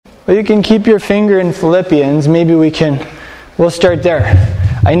Well, you can keep your finger in Philippians. Maybe we'll start there.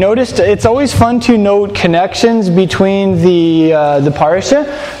 I noticed it's always fun to note connections between the parasha,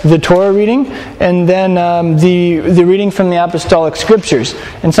 the Torah reading, and then the reading from the apostolic scriptures.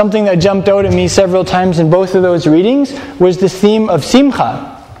 And something that jumped out at me several times in both of those readings was the theme of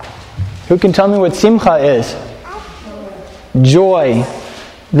simcha. Who can tell me what simcha is? Joy.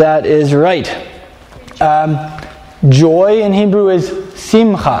 That is right. Joy in Hebrew is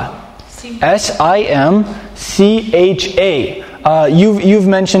simcha. S-I-M-C-H-A. You've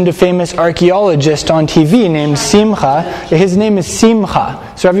mentioned a famous archaeologist on TV named Simcha. His name is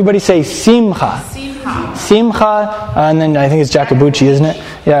Simcha. So everybody say Simcha. Simcha. And then I think it's Jacobucci, isn't it?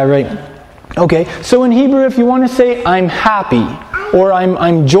 Yeah, right. Okay. So in Hebrew, if you want to say I'm happy or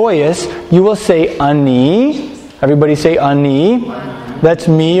I'm joyous, you will say ani. Everybody say ani. That's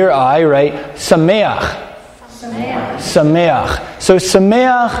me or I, right? Sameach. Sameach. So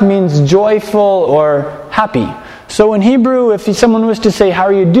sameach means joyful or happy. So in Hebrew, if someone was to say, "How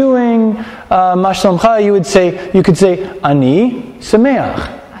are you doing?" Mashlomcha, you could say, "Ani sameach."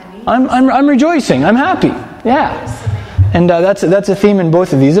 I'm rejoicing. I'm happy. Yeah. And that's a theme in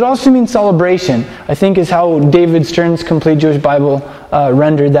both of these. It also means celebration. I think is how David Stern's Complete Jewish Bible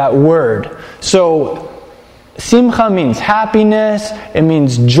rendered that word. So simcha means happiness, it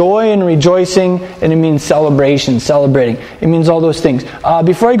means joy and rejoicing, and it means celebration, celebrating. It means all those things.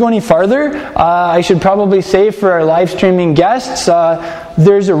 Before I go any farther, I should probably say for our live streaming guests,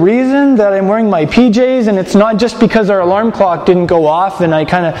 there's a reason that I'm wearing my PJs, and it's not just because our alarm clock didn't go off and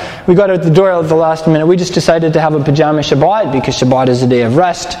we got out the door at the last minute. We just decided to have a pajama Shabbat because Shabbat is a day of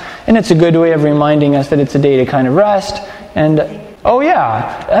rest, and it's a good way of reminding us that it's a day to kind of rest. And oh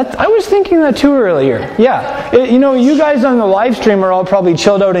yeah, I was thinking that too earlier. Yeah, you guys on the live stream are all probably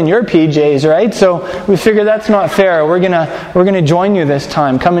chilled out in your PJs, right? So we figured that's not fair. We're gonna join you this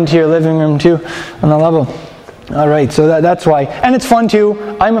time. Come into your living room too, on the level. All right, so that's why, and it's fun too.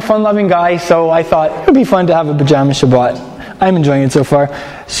 I'm a fun-loving guy, so I thought it'd be fun to have a pajama Shabbat. I'm enjoying it so far.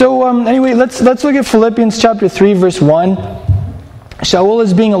 So anyway, let's look at Philippians chapter 3, verse 1. Shaul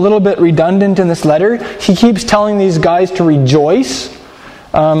is being a little bit redundant in this letter. He keeps telling these guys to rejoice.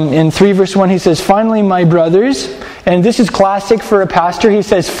 In 3 verse 1 he says, "Finally, my brothers," and this is classic for a pastor. He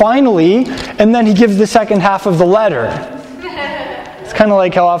says, "Finally," and then he gives the second half of the letter. It's kind of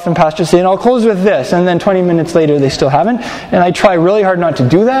like how often pastors say, "And I'll close with this," and then 20 minutes later they still haven't. And I try really hard not to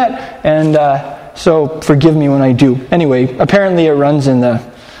do that, and so forgive me when I do. Anyway, apparently it runs in the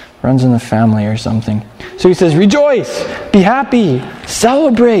family or something. So he says, rejoice, be happy,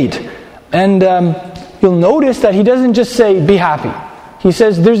 celebrate. And you'll notice that he doesn't just say, be happy. He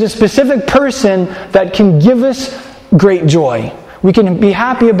says there's a specific person that can give us great joy. We can be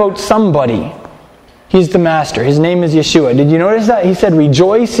happy about somebody. He's the master. His name is Yeshua. Did you notice that? He said,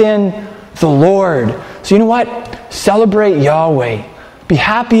 rejoice in the Lord. So you know what? Celebrate Yahweh. Be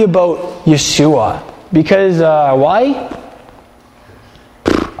happy about Yeshua. Because why?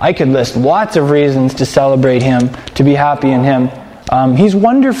 I could list lots of reasons to celebrate Him, to be happy in Him. He's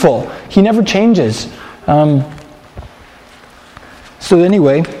wonderful. He never changes. So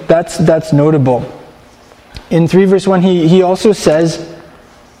anyway, that's notable. In 3 verse 1, he also says,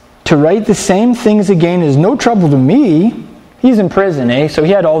 to write the same things again is no trouble to me. He's in prison, So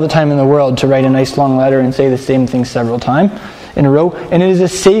he had all the time in the world to write a nice long letter and say the same thing several times in a row. And it is a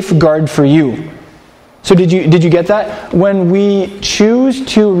safeguard for you. So did you get that? When we choose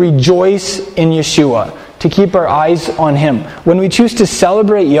to rejoice in Yeshua, to keep our eyes on Him, when we choose to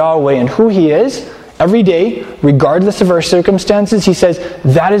celebrate Yahweh and who He is, every day, regardless of our circumstances, He says,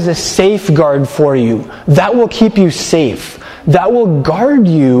 that is a safeguard for you. That will keep you safe. That will guard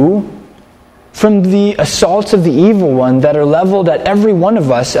you from the assaults of the evil one that are leveled at every one of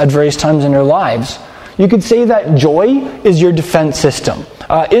us at various times in our lives. You could say that joy is your defense system.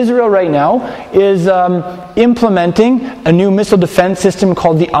 Israel right now is implementing a new missile defense system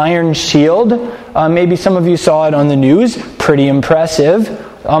called the Iron Shield. Maybe some of you saw it on the news. Pretty impressive.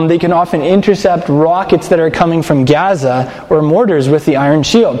 They can often intercept rockets that are coming from Gaza or mortars with the Iron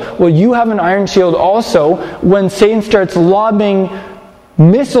Shield. Well, you have an Iron Shield also. When Satan starts lobbing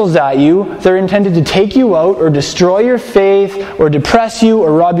missiles at you, they're intended to take you out or destroy your faith or depress you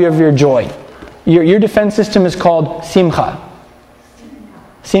or rob you of your joy. Your defense system is called Simcha.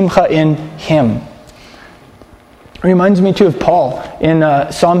 Simcha in Him. It reminds me too of Paul in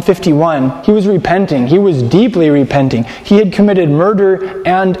Psalm 51. He was repenting. He was deeply repenting. He had committed murder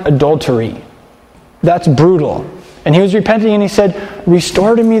and adultery. That's brutal. And he was repenting and he said,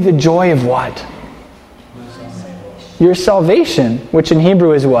 restore to me the joy of what? Your salvation, which in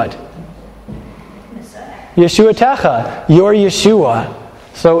Hebrew is what? Yeshua Techa, your Yeshua.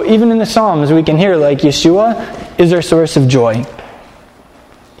 So even in the Psalms, we can hear like Yeshua is our source of joy.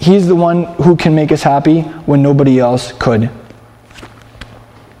 He's the one who can make us happy when nobody else could.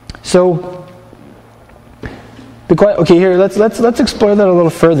 So, okay, here let's explore that a little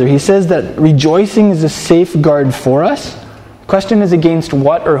further. He says that rejoicing is a safeguard for us. The question is against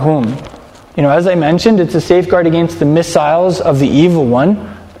what or whom? As I mentioned, it's a safeguard against the missiles of the evil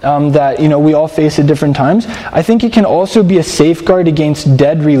one that we all face at different times. I think it can also be a safeguard against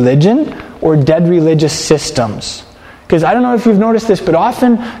dead religion or dead religious systems. Because I don't know if you've noticed this, but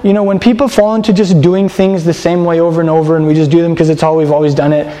often, when people fall into just doing things the same way over and over, and we just do them because it's how we've always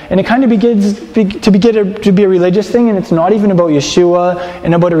done it, and it kind of begins to be a religious thing, and it's not even about Yeshua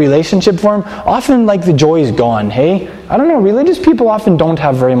and about a relationship form, often like the joy is gone, hey? I don't know, religious people often don't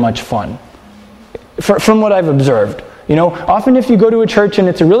have very much fun, from what I've observed. Often if you go to a church and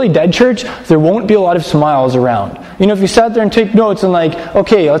it's a really dead church, there won't be a lot of smiles around. If you sat there and take notes and like,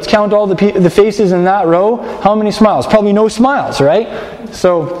 okay, let's count all the faces in that row, how many smiles? Probably no smiles, right?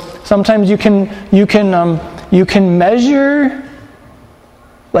 So sometimes you can measure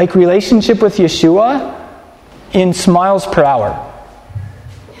like relationship with Yeshua in smiles per hour.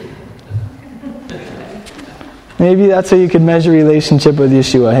 Maybe that's how you could measure relationship with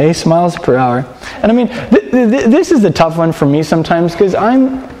Yeshua. Hey, smiles per hour. And I mean, this is the tough one for me sometimes because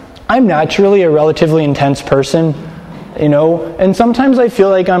I'm naturally a relatively intense person, and sometimes I feel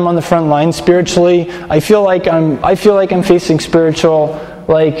like I'm on the front line spiritually. I feel like I'm facing spiritual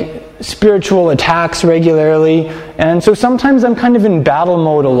attacks regularly, and so sometimes I'm kind of in battle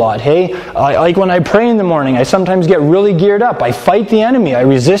mode a lot. Hey, like when I pray in the morning, I sometimes get really geared up. I fight the enemy. I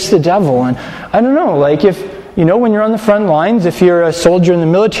resist the devil, and I don't know, like if. When you're on the front lines, if you're a soldier in the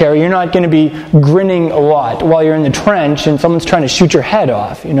military, you're not going to be grinning a lot while you're in the trench and someone's trying to shoot your head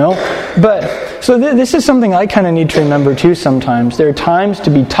off, But, so this is something I kind of need to remember too sometimes. There are times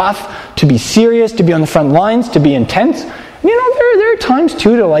to be tough, to be serious, to be on the front lines, to be intense. There are times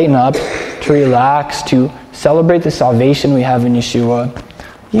too to lighten up, to relax, to celebrate the salvation we have in Yeshua.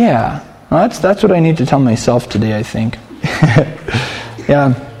 Yeah, well, that's what I need to tell myself today, I think.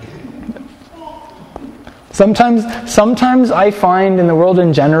 Yeah. Sometimes I find in the world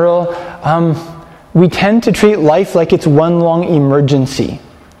in general, we tend to treat life like it's one long emergency.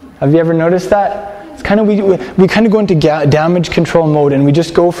 Have you ever noticed that? It's kind of we kind of go into damage control mode, and we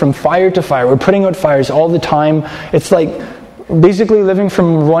just go from fire to fire. We're putting out fires all the time. It's like basically living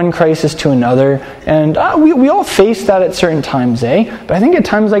from one crisis to another, and we all face that at certain times, eh? But I think at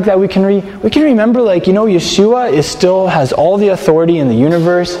times like that we can remember, like Yeshua still has all the authority in the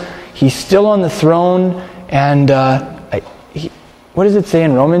universe. He's still on the throne. And what does it say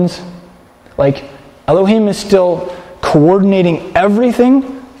in Romans? Like, Elohim is still coordinating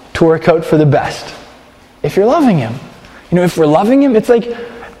everything to work out for the best. If you're loving Him. If we're loving Him, it's like,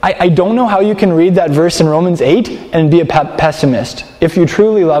 I don't know how you can read that verse in Romans 8 and be a pessimist if you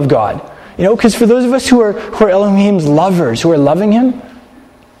truly love God. Because for those of us who are Elohim's lovers, who are loving Him,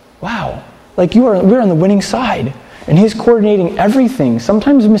 wow, like we're on the winning side. And He's coordinating everything,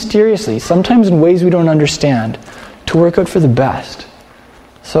 sometimes mysteriously, sometimes in ways we don't understand, to work out for the best.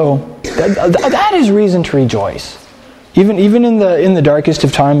 So that is reason to rejoice. Even in the darkest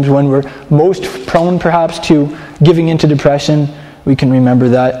of times when we're most prone perhaps to giving into depression, we can remember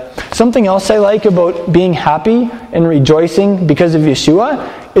that. Something else I like about being happy and rejoicing because of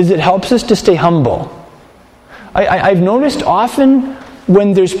Yeshua is it helps us to stay humble. I've noticed often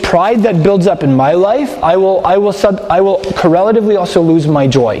when there's pride that builds up in my life, I will correlatively also lose my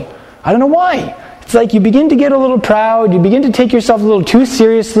joy. I don't know why. It's like you begin to get a little proud, you begin to take yourself a little too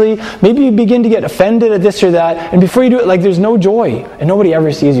seriously, maybe you begin to get offended at this or that, and before you do it, like there's no joy, and nobody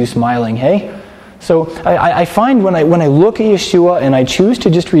ever sees you smiling, hey? So I find when I look at Yeshua and I choose to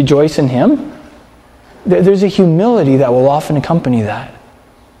just rejoice in Him, there's a humility that will often accompany that.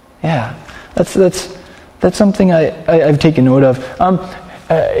 Yeah, that's something I've taken note of.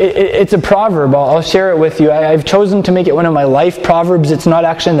 It's a proverb. I'll share it with you. I've chosen to make it one of my life proverbs. It's not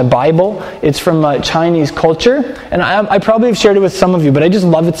actually in the Bible. It's from Chinese culture. And I probably have shared it with some of you, but I just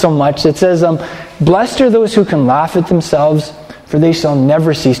love it so much. It says, "Blessed are those who can laugh at themselves, for they shall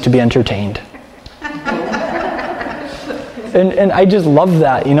never cease to be entertained." And I just love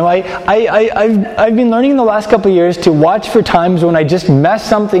that. I've been learning in the last couple of years to watch for times when I just mess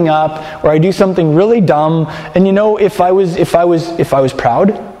something up or I do something really dumb. And if I was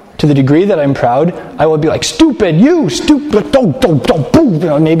proud, to the degree that I'm proud, I would be like, "Stupid, you stupid,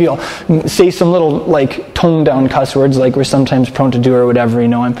 don't." Maybe I'll say some little like toned down cuss words like we're sometimes prone to do or whatever.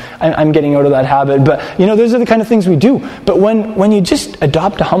 I'm getting out of that habit. But those are the kind of things we do. But when you just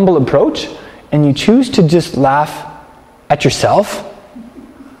adopt a humble approach and you choose to just laugh at yourself,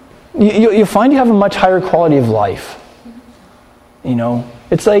 you'll find you have a much higher quality of life. You know,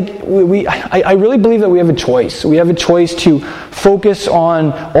 it's like I really believe that we have a choice. We have a choice to focus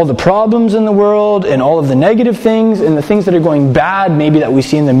on all the problems in the world and all of the negative things and the things that are going bad, maybe that we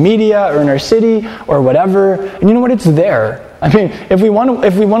see in the media or in our city or whatever. And you know what? It's there. I mean, if we want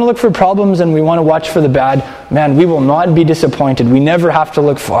to look for problems and we want to watch for the bad, man, we will not be disappointed. We never have to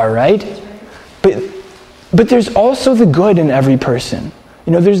look far, right? But there's also the good in every person.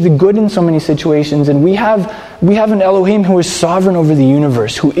 You know, there's the good in so many situations, and we have an Elohim who is sovereign over the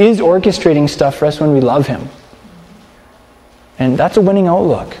universe, who is orchestrating stuff for us when we love him. And that's a winning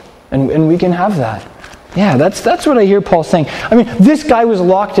outlook. And we can have that. Yeah, that's what I hear Paul saying. I mean, this guy was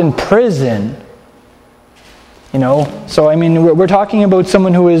locked in prison. You know, so I mean, we're talking about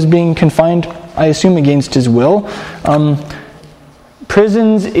someone who is being confined, I assume, against his will.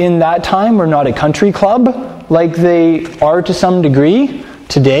 Prisons in that time were not a country club like they are to some degree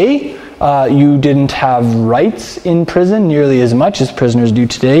today. You didn't have rights in prison nearly as much as prisoners do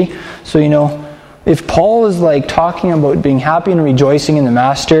today. So, you know, if Paul is like talking about being happy and rejoicing in the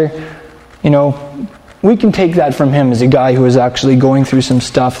Master, you know, we can take that from him as a guy who is actually going through some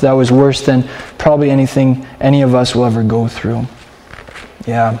stuff that was worse than probably anything any of us will ever go through.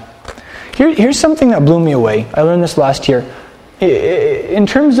 Yeah. Here's something that blew me away. I learned this last year. In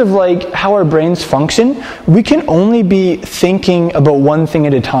terms of like how our brains function, we can only be thinking about one thing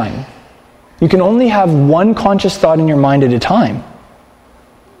at a time. You can only have one conscious thought in your mind at a time.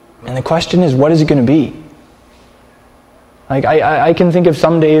 And the question is, what is it going to be? Like I can think of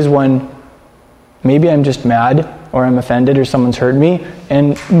some days when maybe I'm just mad or I'm offended or someone's hurt me,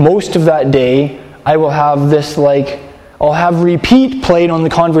 and most of that day I will have this I'll have repeat played on the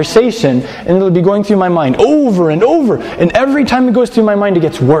conversation, and it'll be going through my mind over and over. And every time it goes through my mind, it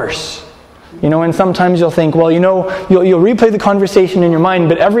gets worse. You know, and sometimes you'll think, well, you know, you'll replay the conversation in your mind,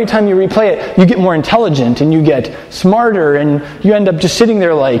 but every time you replay it, you get more intelligent and you get smarter, and you end up just sitting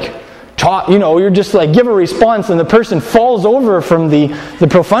there like, you know, you're just like, give a response, and the person falls over from the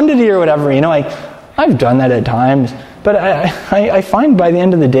profundity or whatever. You know, I've done that at times, but I find by the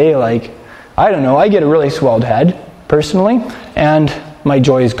end of the day, like, I don't know, I get a really swelled head personally, and my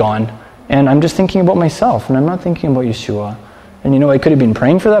joy is gone. And I'm just thinking about myself, and I'm not thinking about Yeshua. And you know, I could have been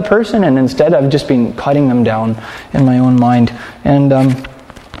praying for that person, and instead I've just been cutting them down in my own mind. And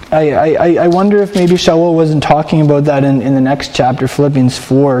I wonder if maybe Shaul wasn't talking about that in the next chapter, Philippians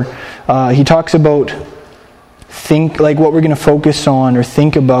 4. He talks about what we're going to focus on or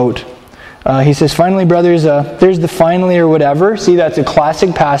think about. He says, finally, brothers, there's the finally or whatever. See, that's a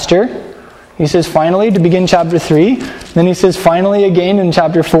classic pastor. He says finally to begin chapter 3. Then he says finally again in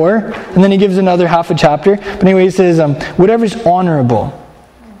chapter 4. And then he gives another half a chapter. But anyway, he says, whatever's honorable,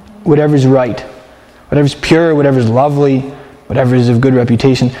 whatever's right, whatever's pure, whatever's lovely, whatever is of good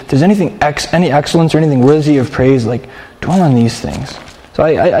reputation. If there's anything any excellence or anything worthy of praise, like, dwell on these things. So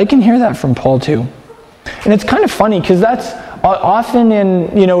I can hear that from Paul too. And it's kind of funny because that's often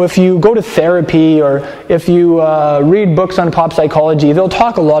in, you know, if you go to therapy or if you read books on pop psychology, they'll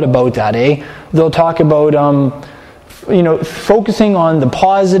talk a lot about that, They'll talk about, you know, focusing on the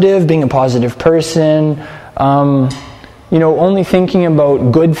positive, being a positive person, you know, only thinking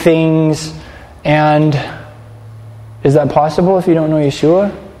about good things. And is that possible if you don't know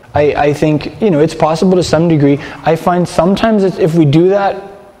Yeshua? I think, you know, it's possible to some degree. I find sometimes if we do that,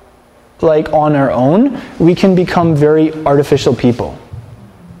 like on our own, we can become very artificial people.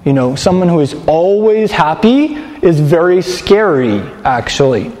 You know, someone who is always happy is very scary,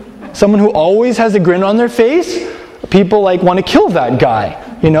 actually. Someone who always has a grin on their face, people like want to kill that guy.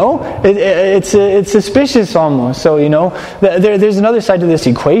 You know, it's suspicious almost. So, you know, there's another side to this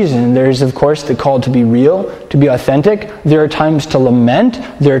equation. There's, of course, the call to be real, to be authentic. There are times to lament.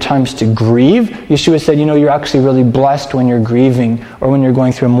 There are times to grieve. Yeshua said, you know, you're actually really blessed when you're grieving or when you're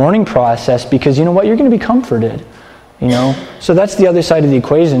going through a mourning process, because you know what? You're going to be comforted. You know, so that's the other side of the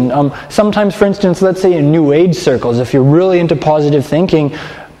equation. Sometimes, for instance, let's say in New Age circles, if you're really into positive thinking,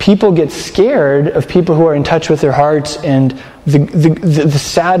 people get scared of people who are in touch with their hearts and the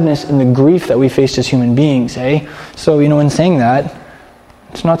sadness and the grief that we face as human beings, So, you know, in saying that,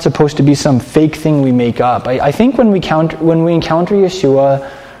 it's not supposed to be some fake thing we make up. I think when we encounter Yeshua,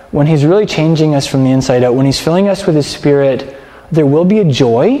 when He's really changing us from the inside out, when He's filling us with His Spirit, there will be a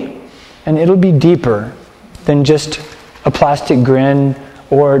joy, and it'll be deeper than just a plastic grin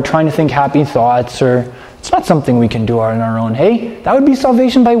or trying to think happy thoughts, or it's not something we can do on our own. That would be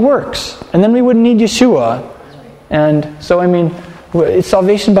salvation by works. And then we wouldn't need Yeshua. And so, I mean, it's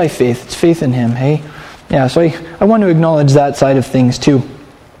salvation by faith. It's faith in Him, Yeah, so I want to acknowledge that side of things too.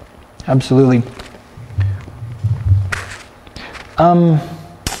 Absolutely.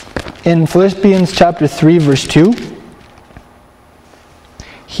 in Philippians chapter 3, verse 2,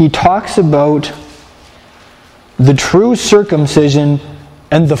 he talks about the true circumcision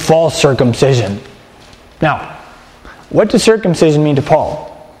and the false circumcision. Now, what does circumcision mean to Paul?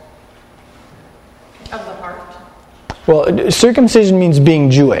 Of the heart. Well, circumcision means being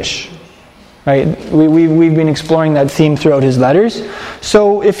Jewish. Right? We've been exploring that theme throughout his letters.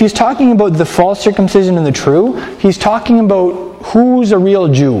 So if he's talking about the false circumcision and the true, he's talking about who's a real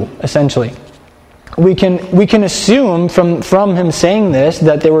Jew, essentially. We can assume from him saying this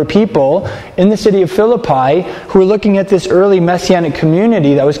that there were people in the city of Philippi who were looking at this early Messianic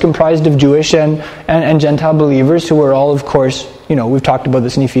community that was comprised of Jewish and Gentile believers who were all, of course, we've talked about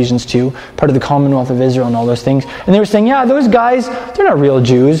this in Ephesians 2, part of the Commonwealth of Israel and all those things. And they were saying, yeah, those guys, they're not real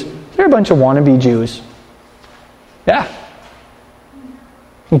Jews. They're a bunch of wannabe Jews. Yeah.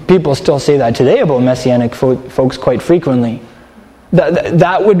 People still say that today about Messianic folks quite frequently.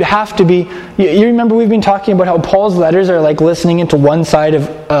 That would have to be... You remember we've been talking about how Paul's letters are like listening into one side of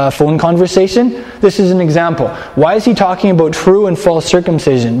a phone conversation? This is an example. Why is he talking about true and false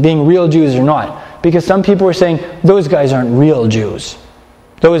circumcision, being real Jews or not? Because some people are saying, those guys aren't real Jews.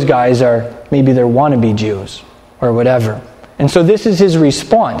 Those guys are, maybe they're wannabe Jews, or whatever. And so this is his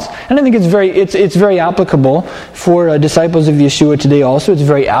response. And I think it's very applicable for disciples of Yeshua today also. It's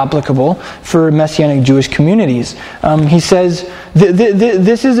very applicable for Messianic Jewish communities. He says,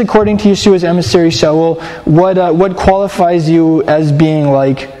 this is according to Yeshua's emissary Shaul, what qualifies you as being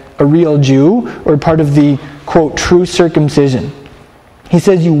like a real Jew or part of the, quote, true circumcision. He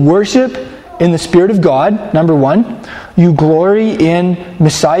says you worship in the Spirit of God, number one. You glory in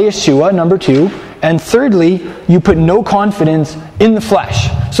Messiah Yeshua, number two. And thirdly, you put no confidence in the flesh.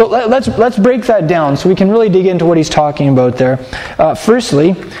 So let's break that down so we can really dig into what he's talking about there.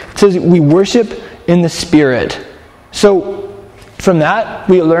 Firstly, it says we worship in the Spirit. So from that,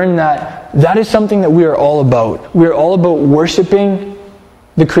 we learn that is something that we are all about. We are all about worshiping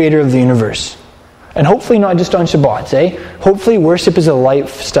the Creator of the universe. And hopefully not just on Shabbats, Hopefully worship is a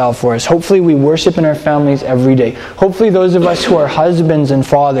lifestyle for us. Hopefully we worship in our families every day. Hopefully those of us who are husbands and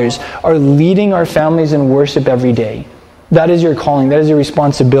fathers are leading our families in worship every day. That is your calling. That is your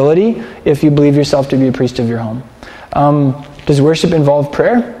responsibility if you believe yourself to be a priest of your home. Does worship involve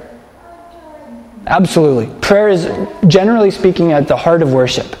prayer? Absolutely. Prayer is, generally speaking, at the heart of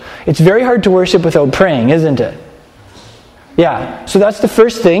worship. It's very hard to worship without praying, isn't it? Yeah. So that's the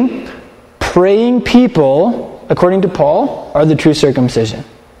first thing. Praying people, according to Paul, are the true circumcision.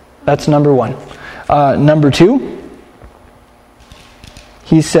 That's number one. Number two,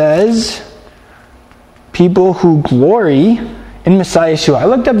 he says, people who glory in Messiah Yeshua. I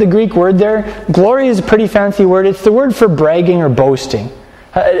looked up the Greek word there. Glory is a pretty fancy word. It's the word for bragging or boasting.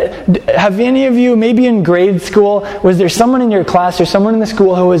 Have any of you, maybe in grade school, was there someone in your class or someone in the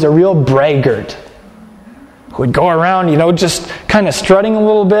school who was a real braggart? Who would go around, just kind of strutting a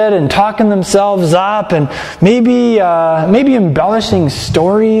little bit and talking themselves up and maybe embellishing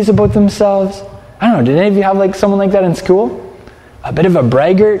stories about themselves. I don't know, did any of you have someone like that in school? A bit of a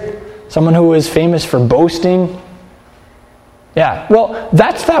braggart? Someone who was famous for boasting? Yeah, well,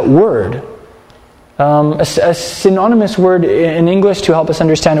 that's that word. A synonymous word in English to help us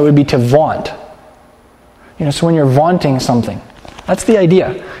understand it would be to vaunt. So when you're vaunting something. That's the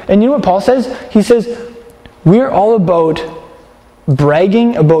idea. And you know what Paul says? He says, we're all about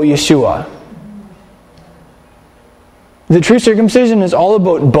bragging about Yeshua. The true circumcision is all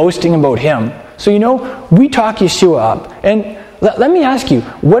about boasting about Him. So we talk Yeshua up. And let me ask you,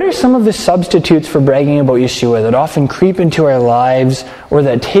 what are some of the substitutes for bragging about Yeshua that often creep into our lives or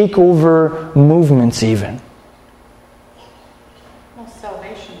that take over movements even? Well,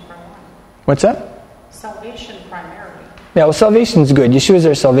 salvation for one. What's that? Salvation primarily. Yeah, well, salvation is good. Yeshua is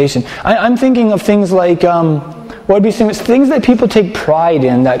our salvation. I'm thinking of things like, what would be some things that people take pride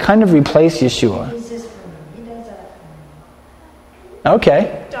in that kind of replace Yeshua?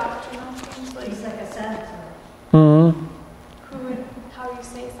 Okay. Doctrinal things like he's like a senator. How you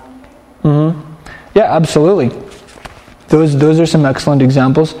say something. Yeah, absolutely. Those are some excellent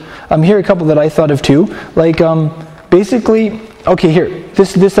examples. Here are a couple that I thought of too. Basically, okay, here.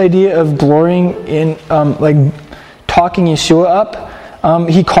 This idea of glorying in, talking Yeshua up,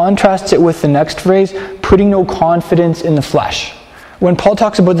 he contrasts it with the next phrase, putting no confidence in the flesh. When Paul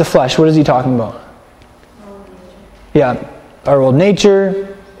talks about the flesh, what is he talking about? Yeah, our old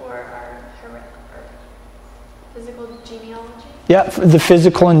nature. Or our physical genealogy. Yeah, the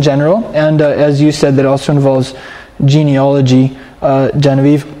physical in general. And as you said, that also involves genealogy,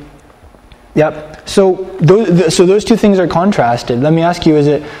 Genevieve. Yep. So those two things are contrasted. Let me ask you, is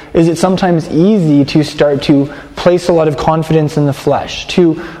it sometimes easy to start to place a lot of confidence in the flesh,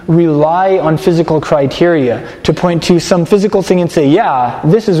 to rely on physical criteria, to point to some physical thing and say, yeah,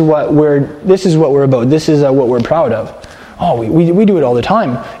 this is what we're about, this is what we're proud of? Oh, we do it all the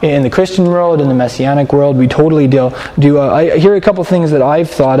time. In the Christian world, in the Messianic world, we totally do. Here are a couple things that I've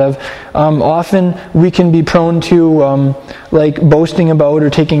thought of. Often we can be prone to like boasting about or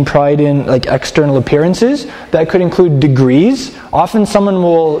taking pride in like external appearances. That could include degrees. Often someone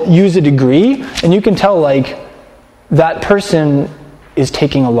will use a degree, and you can tell like that person is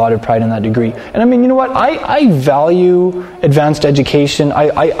taking a lot of pride in that degree. And I mean, you know what? I value advanced education.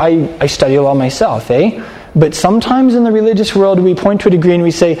 I study a lot myself, But sometimes in the religious world, we point to a degree and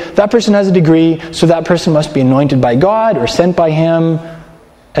we say, that person has a degree, so that person must be anointed by God or sent by Him,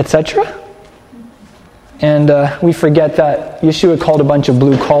 etc. And we forget that Yeshua called a bunch of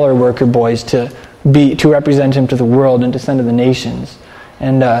blue-collar worker boys to represent Him to the world and to send to the nations.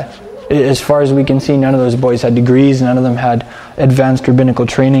 And as far as we can see, none of those boys had degrees, none of them had advanced rabbinical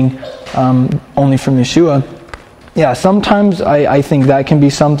training, only from Yeshua. Yeah, sometimes I think that can be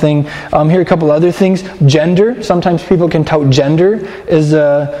something. Here are a couple other things. Gender. Sometimes people can tout gender as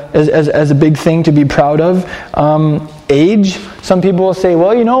a big thing to be proud of. Age. Some people will say,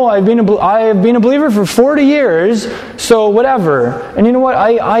 well, you know, I've been a believer for 40 years, so whatever. And you know what?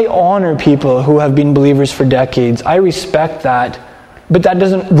 I honor people who have been believers for decades. I respect that, but that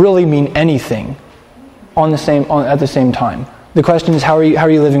doesn't really mean anything at the same time. The question is, how are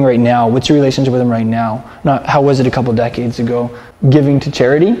you living right now? What's your relationship with Him right now? Not how was it a couple decades ago? Giving to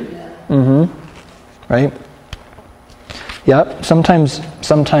charity? Right? Yeah,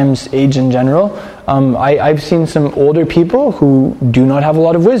 sometimes age in general. I've seen some older people who do not have a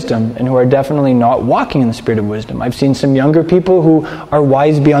lot of wisdom and who are definitely not walking in the spirit of wisdom. I've seen some younger people who are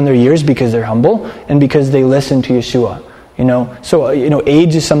wise beyond their years because they're humble and because they listen to Yeshua. So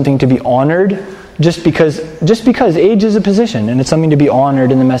age is something to be honored. Just because age is a position and it's something to be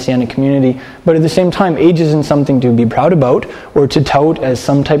honored in the Messianic community, but at the same time, age isn't something to be proud about or to tout as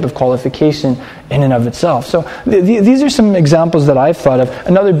some type of qualification in and of itself. So these are some examples that I've thought of.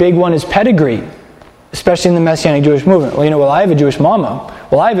 Another big one is pedigree, especially in the Messianic Jewish movement. Well, I have a Jewish mama.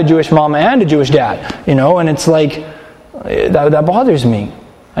 Well, I have a Jewish mama and a Jewish dad. And it's like that bothers me.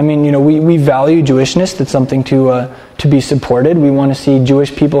 I mean, we value Jewishness. That's something to be supported. We want to see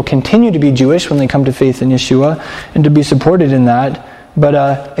Jewish people continue to be Jewish when they come to faith in Yeshua and to be supported in that.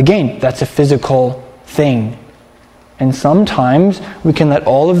 But again, that's a physical thing. And sometimes we can let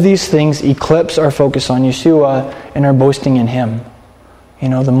all of these things eclipse our focus on Yeshua and our boasting in Him.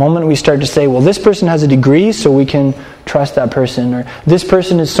 The moment we start to say, well, this person has a degree, so we can trust that person. Or this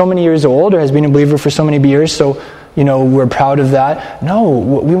person is so many years old or has been a believer for so many years, so we're proud of that. No,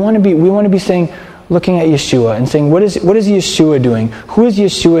 we want to be saying, looking at Yeshua and saying, what is Yeshua doing? Who is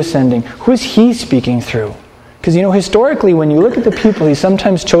Yeshua sending? Who is He speaking through? Because historically, when you look at the people He's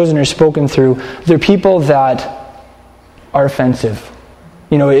sometimes chosen or spoken through, they're people that are offensive.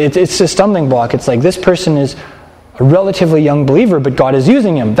 It's a stumbling block. It's like, this person is a relatively young believer, but God is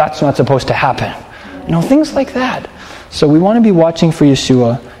using him. That's not supposed to happen. Things like that. So we want to be watching for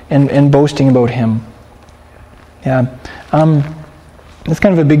Yeshua and boasting about Him. Yeah, that's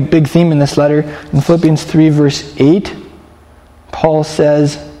kind of a big theme in this letter. In Philippians 3 verse 8, Paul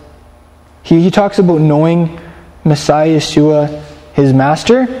says, he talks about knowing Messiah Yeshua, his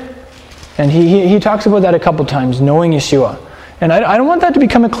master, and he talks about that a couple times, knowing Yeshua. And I don't want that to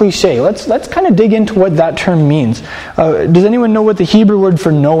become a cliche. Let's kind of dig into what that term means. Does anyone know what the Hebrew word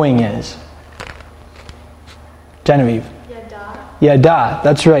for knowing is? Genevieve? Yada,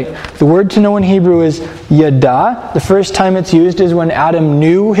 that's right. The word to know in Hebrew is yada. The first time it's used is when Adam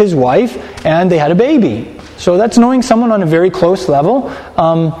knew his wife and they had a baby. So that's knowing someone on a very close level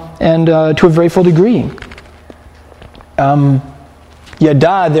and to a very full degree.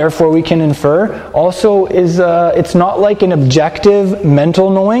 Yada, therefore, we can infer, also is it's not like an objective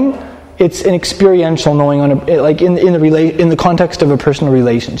mental knowing. It's an experiential knowing in the context of a personal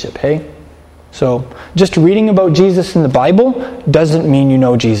relationship. Hey. So, just reading about Jesus in the Bible doesn't mean you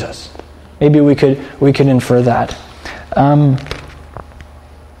know Jesus. Maybe we could infer that.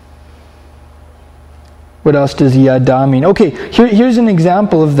 What else does yada mean? Okay, here's an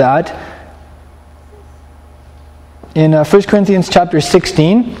example of that. In 1 Corinthians chapter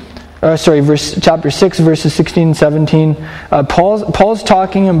 16, chapter 6, verses 16 and 17, Paul's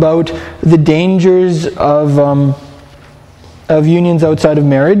talking about the dangers of unions outside of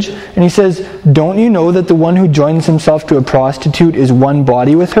marriage. And he says, don't you know that the one who joins himself to a prostitute is one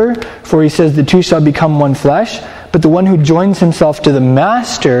body with her? For he says, the two shall become one flesh. But the one who joins himself to the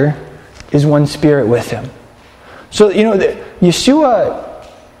master is one spirit with him. So, Yeshua,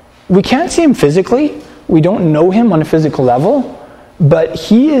 we can't see him physically. We don't know him on a physical level, but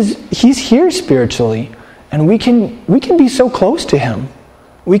he's here spiritually, and we can be so close to him.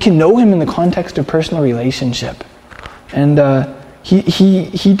 We can know him in the context of personal relationship, and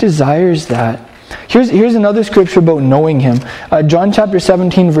he desires that. Here's another scripture about knowing him. John chapter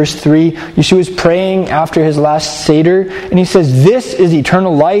 17, verse 3, Yeshua is praying after his last Seder, and he says, "This is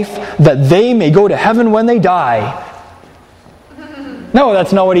eternal life, that they may go to heaven when they die." No,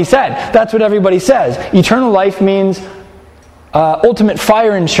 that's not what he said. That's what everybody says. Eternal life means ultimate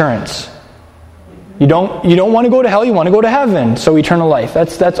fire insurance. You don't want to go to hell, you want to go to heaven. So eternal life.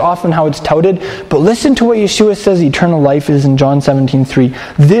 That's often how it's touted. But listen to what Yeshua says eternal life is in John 17:3.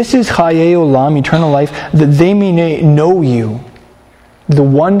 "This is Chayei Olam, eternal life, that they may know you, the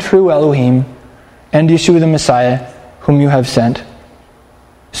one true Elohim, and Yeshua the Messiah, whom you have sent."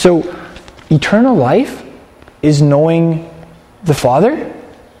 So eternal life is knowing the Father,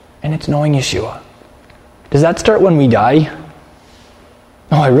 and it's knowing Yeshua. Does that start when we die?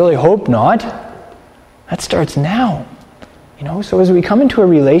 No, I really hope not. That starts now. So as we come into a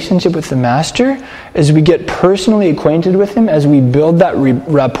relationship with the Master, as we get personally acquainted with him, as we build that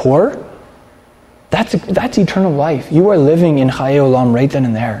rapport, that's eternal life. You are living in Chayei Olam right then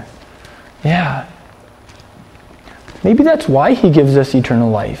and there. Yeah. Maybe that's why he gives us eternal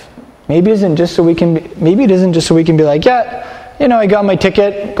life. Maybe it isn't just so we can be like, yeah, I got my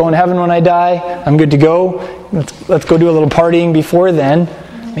ticket, going to heaven when I die, I'm good to go. Let's go do a little partying before then.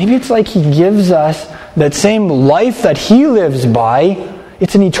 Maybe it's like he gives us that same life that he lives by.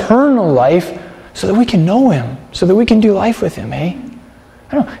 It's an eternal life so that we can know him, so that we can do life with him, eh?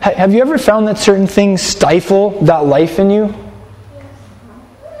 I don't know. Have you ever found that certain things stifle that life in you?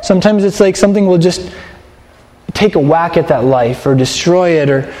 Sometimes it's like something will just take a whack at that life or destroy it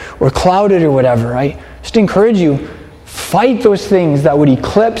or cloud it or whatever, right? Just encourage you, fight those things that would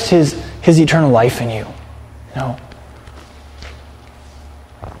eclipse his eternal life in you.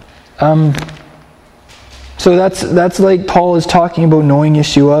 So that's like Paul is talking about knowing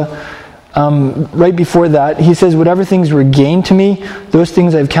Yeshua. Right before that, he says, "Whatever things were gained to me, those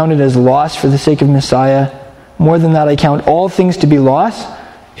things I've counted as loss for the sake of Messiah. More than that, I count all things to be loss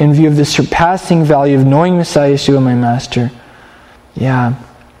in view of the surpassing value of knowing Messiah, Yeshua, my Master." Yeah.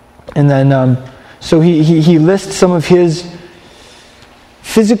 And then, so he lists some of his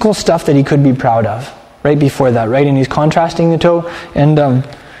physical stuff that he could be proud of right before that, right? And he's contrasting the two. And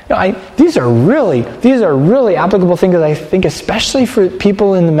these are really applicable things, I think, especially for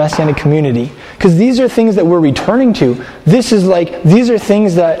people in the Messianic community, because these are things that we're returning to. These are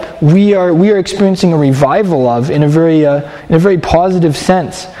things that we are experiencing a revival of in a very positive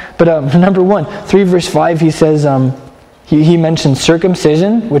sense. But number 1, 3 verse 5, he says he mentions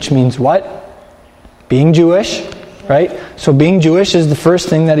circumcision, which means what? Being Jewish, right? So being Jewish is the first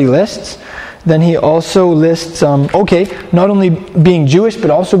thing that he lists. Then he also lists, not only being Jewish, but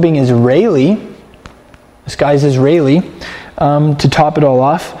also being Israeli. This guy's Israeli. To top it all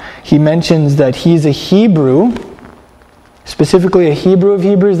off, he mentions that he's a Hebrew, specifically a Hebrew of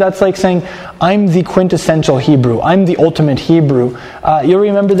Hebrews. That's like saying, I'm the quintessential Hebrew. I'm the ultimate Hebrew. You'll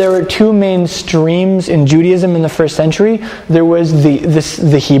remember there were 2 main streams in Judaism in the first century. There was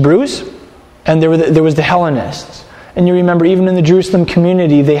the Hebrews, and there was the Hellenists. And you remember, even in the Jerusalem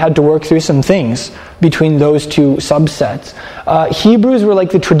community, they had to work through some things between those 2 subsets. Hebrews were like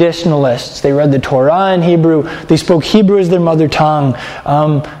the traditionalists. They read the Torah in Hebrew. They spoke Hebrew as their mother tongue.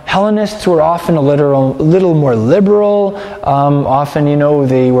 Hellenists were often a little more liberal. Often,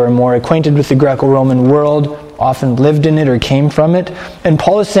 they were more acquainted with the Greco-Roman world, often lived in it or came from it. And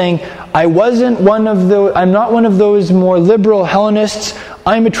Paul is saying, I'm not one of those more liberal Hellenists.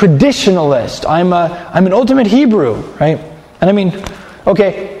 I'm a traditionalist. I'm an ultimate Hebrew, right? And I mean,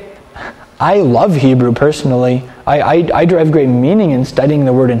 I love Hebrew personally. I derive great meaning in studying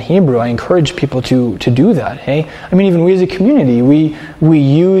the word in Hebrew. I encourage people to do that, hey? I mean, even we as a community, we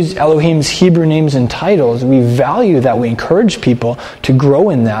use Elohim's Hebrew names and titles. We value that. We encourage people to grow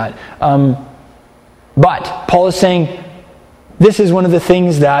in that. But Paul is saying, this is one of the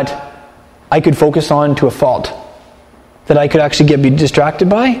things that I could focus on to a fault, that I could actually be distracted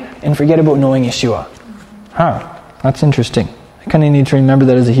by and forget about knowing Yeshua. That's interesting. I kind of need to remember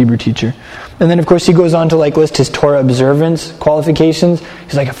that as a Hebrew teacher. And then, of course, he goes on to list his Torah observance qualifications.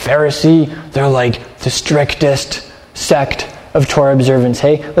 He's like a Pharisee. They're like the strictest sect of Torah observance.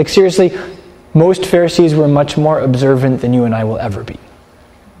 Hey, seriously, most Pharisees were much more observant than you and I will ever be.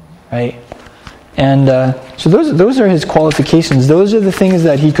 Right? And so those are his qualifications. Those are the things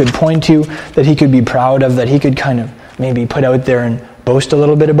that he could point to, that he could be proud of, that he could kind of maybe put out there and boast a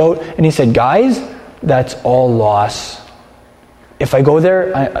little bit about. And he said, guys, that's all loss. If I go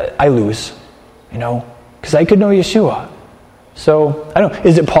there, I lose, because I could know Yeshua. So, I don't know,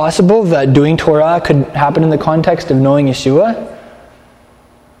 is it possible that doing Torah could happen in the context of knowing Yeshua?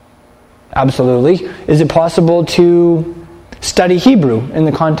 Absolutely. Is it possible to study Hebrew in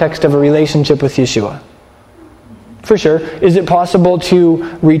the context of a relationship with Yeshua? For sure. Is it possible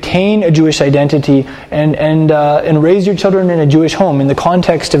to retain a Jewish identity and raise your children in a Jewish home in the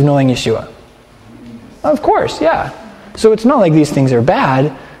context of knowing Yeshua? Of course, yeah. So it's not like these things are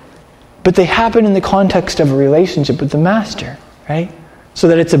bad, but they happen in the context of a relationship with the Master, right? So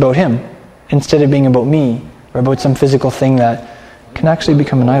that it's about Him, instead of being about me, or about some physical thing that can actually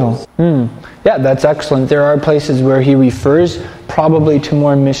become an idol. Yeah, that's excellent. There are places where he refers probably to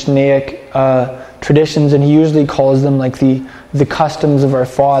more Mishnaic traditions, and he usually calls them like the customs of our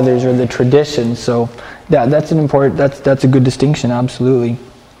fathers, or the traditions. So yeah, that's a good distinction, absolutely.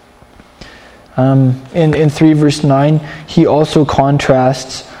 In 3 verse 9, he also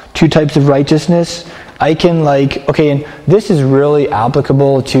contrasts two types of righteousness. And this is really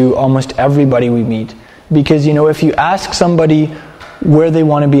applicable to almost everybody we meet. Because, if you ask somebody where they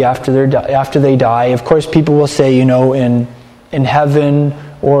want to be after they die, of course people will say, in heaven,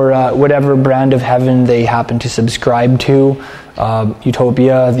 or whatever brand of heaven they happen to subscribe to.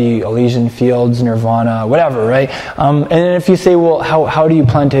 Utopia, the Elysian Fields, Nirvana, whatever, right? And then if you say, well, how do you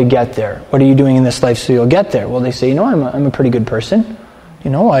plan to get there? What are you doing in this life so you'll get there? Well, they say, I'm a pretty good person.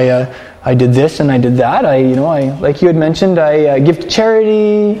 I did this and I did that. I like you had mentioned, I give to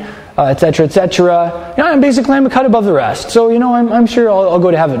charity, etc., etc. I'm a cut above the rest. So, I'm sure I'll go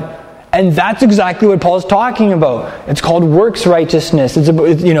to heaven. And that's exactly what Paul's talking about. It's called works righteousness. It's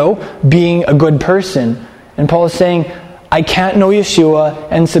about, being a good person. And Paul is saying, I can't know Yeshua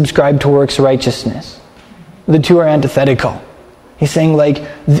and subscribe to works righteousness. The two are antithetical. He's saying,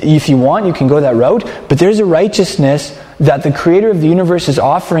 if you want, you can go that route, but there's a righteousness that the Creator of the universe is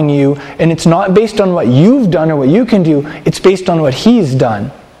offering you, and it's not based on what you've done or what you can do, it's based on what He's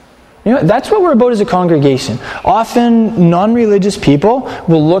done. That's what we're about as a congregation. Often, non-religious people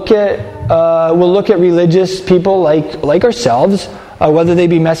will look at religious people like ourselves, whether they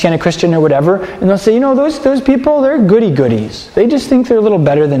be Messianic Christian or whatever, and they'll say, those people, they're goody-goodies. They just think they're a little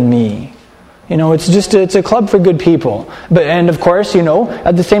better than me. It's a club for good people. And of course,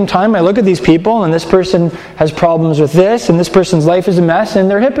 at the same time, I look at these people, and this person has problems with this, and this person's life is a mess,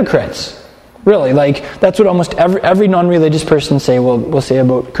 and they're hypocrites. Really, that's what almost every non-religious person will say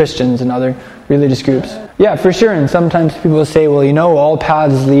about Christians and other religious groups. Yeah, for sure. And sometimes people will say, well, all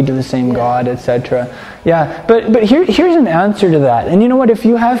paths lead to the same God, etc. Yeah, but here's an answer to that. And you know what? If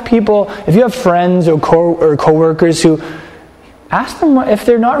you have friends or co-workers who, ask them if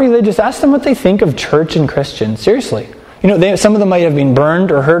they're not religious, ask them what they think of church and Christians. Seriously. Some of them might have been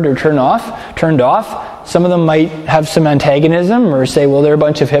burned or hurt or turned off. Some of them might have some antagonism or say, well, they're a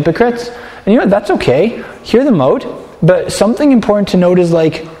bunch of hypocrites. And that's okay. Hear them out. But something important to note is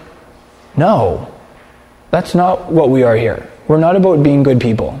no, that's not what we are here. We're not about being good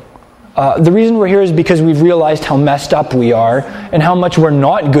people. The reason we're here is because we've realized how messed up we are, and how much we're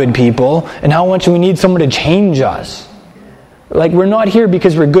not good people, and how much we need someone to change us. We're not here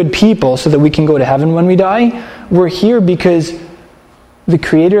because we're good people so that we can go to heaven when we die. We're here because the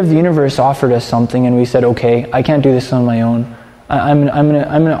Creator of the universe offered us something, and we said, okay, I can't do this on my own. I'm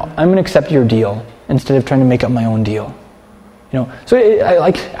gonna accept your deal instead of trying to make up my own deal. So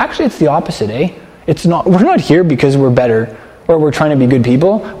actually it's the opposite, eh? We're not here because we're better or we're trying to be good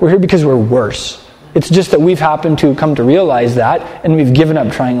people. We're here because we're worse. It's just that we've happened to come to realize that, and we've given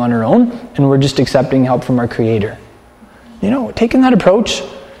up trying on our own, and we're just accepting help from our Creator. Taking that approach,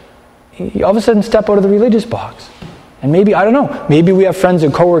 you all of a sudden step out of the religious box. And maybe we have friends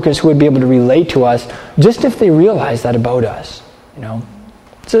or coworkers who would be able to relate to us just if they realize that about us.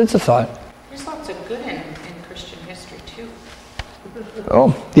 So it's a thought. There's lots of good in Christian history too.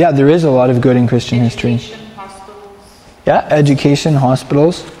 Oh, yeah, there is a lot of good in Christian history. Education, hospitals. Yeah, education,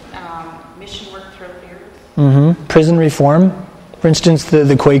 hospitals. Mission work throughout the earth. Prison reform. For instance,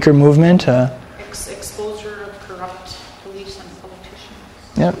 the Quaker movement. Exposure of corrupt police and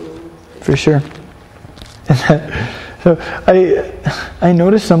politicians. Yep, for sure. So I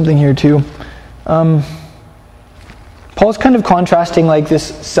noticed something here too. Paul's kind of contrasting this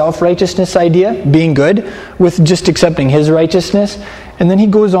self-righteousness idea, being good, with just accepting his righteousness. And then he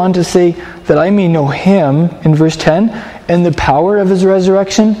goes on to say that I may know him, in verse 10, and the power of his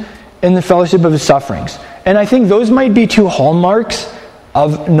resurrection and the fellowship of his sufferings. And I think those might be two hallmarks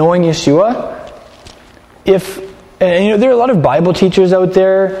of knowing Yeshua. There are a lot of Bible teachers out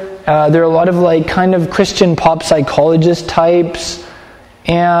there. There are a lot of kind of Christian pop psychologist types.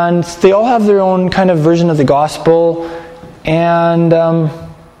 and they all have their own kind of version of the gospel. And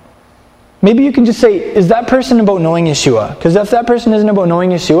maybe you can just say, is that person about knowing Yeshua? Because if that person isn't about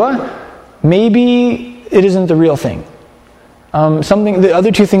knowing Yeshua, maybe it isn't the real thing. The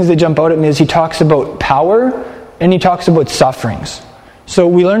other two things that jump out at me is he talks about power and he talks about sufferings. So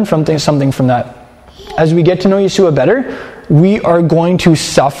we learn something from that. As we get to know Yeshua better, we are going to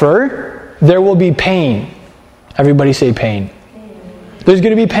suffer. There will be pain. Everybody say pain. There's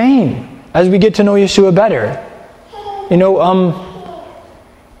going to be pain as we get to know Yeshua better. You know,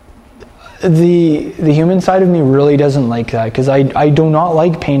 the human side of me really doesn't like that, because I do not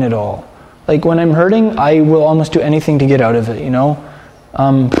like pain at all. Like when I'm hurting, I will almost do anything to get out of it, you know.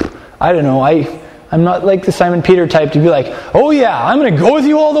 I don't know, I'm not like the Simon Peter type to be like, oh yeah, I'm going to go with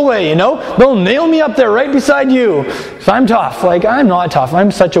you all the way, you know. They'll nail me up there right beside you. So I'm tough. Like, I'm not tough. I'm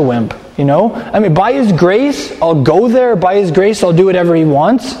such a wimp, you know. I mean, by His grace, I'll go there. By His grace, I'll do whatever He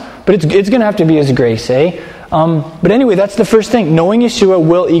wants. But it's going to have to be His grace, eh? But anyway, that's the first thing. Knowing Yeshua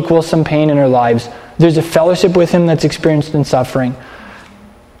will equal some pain in our lives. There's a fellowship with Him that's experienced in suffering.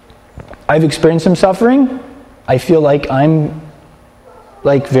 I've experienced some suffering. I feel like I'm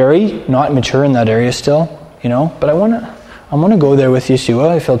very not mature in that area still, you know. But I want to go there with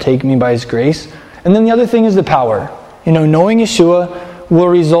Yeshua if He'll take me by His grace. And then the other thing is the power. You know, knowing Yeshua will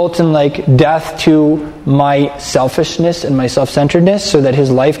result in like death to my selfishness and my self-centeredness, so that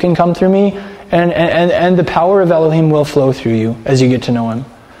His life can come through me, and the power of Elohim will flow through you as you get to know Him.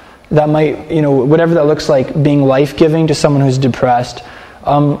 That might, you know, whatever that looks like, being life-giving to someone who's depressed,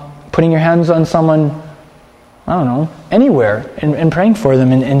 putting your hands on someone, I don't know, anywhere, and praying for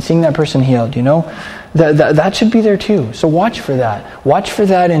them and seeing that person healed, you know. That should be there too. So watch for that. Watch for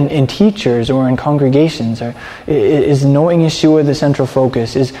that in teachers or in congregations. Or is knowing Yeshua the central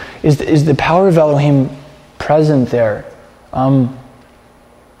focus? Is the power of Elohim present there?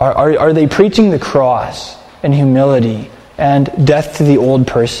 Are they preaching the cross and humility and death to the old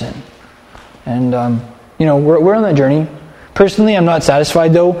person? And you know, we're on that journey. Personally, I'm not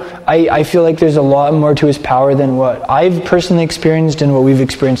satisfied though. I feel like there's a lot more to His power than what I've personally experienced and what we've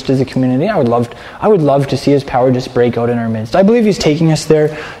experienced as a community. I would love to see His power just break out in our midst. I believe He's taking us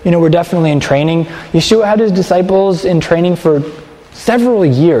there. You know, we're definitely in training. Yeshua had His disciples in training for several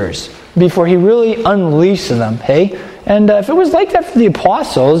years before He really unleashed them, hey? And if it was like that for the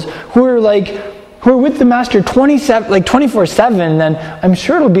apostles, who are with the Master 24/7, then I'm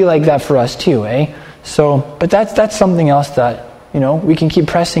sure it'll be like that for us too, eh? So, but that's something else that, you know, we can keep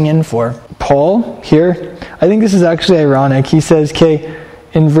pressing in for. Paul here, I think this is actually ironic. He says,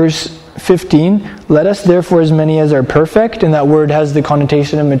 in verse 15, let us therefore, as many as are perfect, and that word has the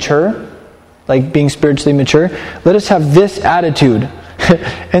connotation of mature, like being spiritually mature, let us have this attitude.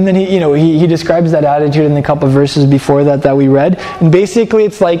 And then he describes that attitude in the couple of verses before that we read. And basically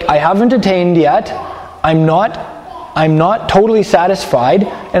it's like, I haven't attained yet, I'm not totally satisfied,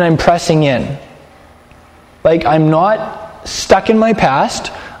 and I'm pressing in. Like, I'm not stuck in my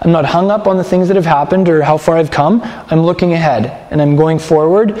past. I'm not hung up on the things that have happened or how far I've come. I'm looking ahead and I'm going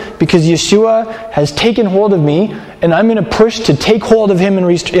forward because Yeshua has taken hold of me, and I'm going to push to take hold of Him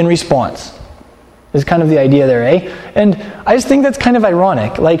in response. Is kind of the idea there, eh? And I just think that's kind of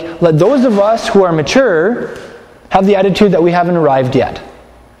ironic. Like, let those of us who are mature have the attitude that we haven't arrived yet.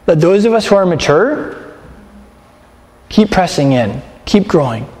 Let those of us who are mature keep pressing in, keep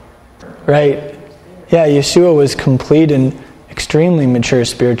growing, right? Yeah, Yeshua was complete and extremely mature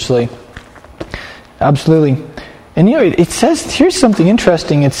spiritually. Absolutely. And you know, it says, here's something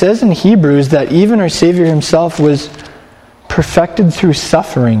interesting. It says in Hebrews that even our Savior Himself was perfected through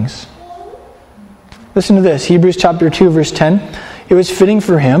sufferings. Listen to this, Hebrews chapter 2, verse 10. It was fitting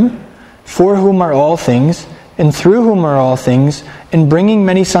for Him, for whom are all things, and through whom are all things, in bringing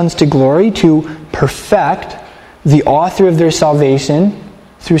many sons to glory, to perfect the author of their salvation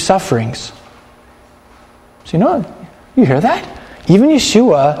through sufferings. So you hear that? Even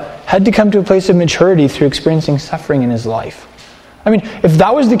Yeshua had to come to a place of maturity through experiencing suffering in His life. I mean, if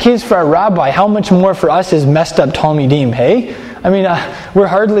that was the case for our rabbi, how much more for us as messed up Talmidim, hey? I mean, we're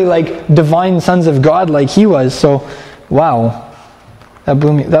hardly like divine sons of God like he was. So, wow,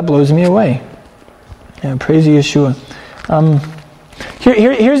 that blows me away. Yeah, praise Yeshua.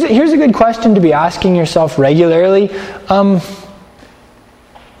 Here's a good question to be asking yourself regularly.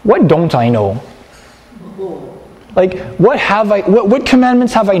 What don't I know? Like, what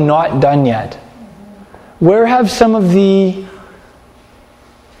commandments have I not done yet? Where have some of the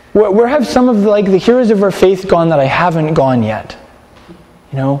the heroes of our faith gone that I haven't gone yet?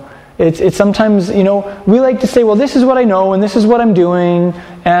 You know, it's sometimes, you know, we like to say, well, this is what I know and this is what I'm doing,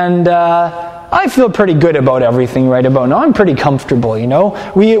 and I feel pretty good about everything right about now. I'm pretty comfortable, you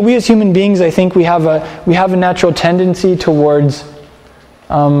know. We as human beings, I think we have a natural tendency towards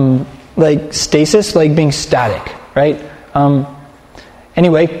like stasis, like being static, right?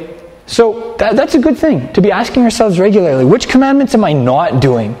 Anyway, so that's a good thing, to be asking ourselves regularly, which commandments am I not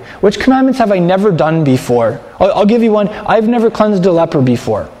doing? Which commandments have I never done before? I'll give you one. I've never cleansed a leper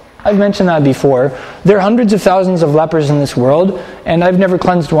before. I've mentioned that before. There are hundreds of thousands of lepers in this world, and I've never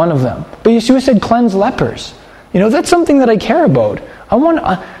cleansed one of them. But Yeshua said, cleanse lepers. You know, that's something that I care about.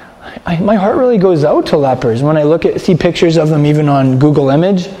 My heart really goes out to lepers when I see pictures of them even on Google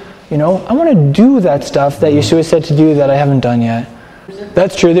Image. You know, I want to do that stuff that Yeshua said to do that I haven't done yet.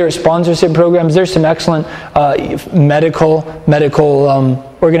 That's true. There are sponsorship programs. There's some excellent medical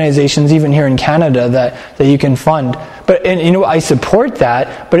organizations even here in Canada that you can fund. But and you know, I support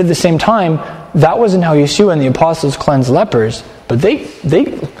that. But at the same time, that wasn't how Yeshua and the apostles cleansed lepers. But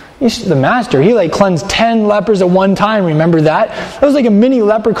the master, he like cleansed 10 lepers at one time. Remember that? That was like a mini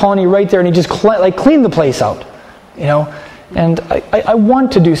leper colony right there, and he just cleaned the place out. You know, and I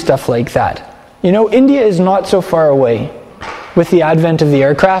want to do stuff like that. You know, India is not so far away. With the advent of the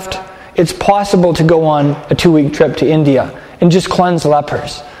aircraft, it's possible to go on a 2-week trip to India and just cleanse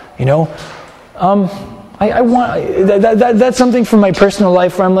lepers. You know, I want that's something from my personal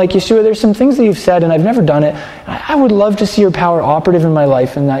life where I'm like, Yeshua, there's some things that you've said and I've never done it. I would love to see your power operative in my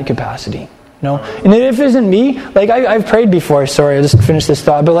life in that capacity. You know, and if it isn't me, like I've prayed before. Sorry, I just finished this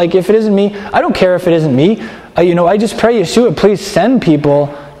thought. But like, if it isn't me, I don't care if it isn't me. You know, I just pray, Yeshua, please send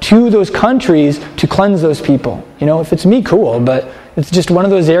people to those countries to cleanse those people. You know, if it's me, cool, but it's just one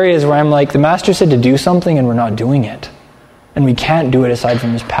of those areas where I'm like, the Master said to do something and we're not doing it. And we can't do it aside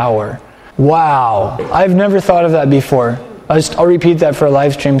from His power. Wow. I've never thought of that before. I'll repeat that for a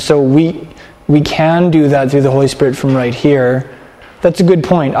live stream. So we can do that through the Holy Spirit from right here. That's a good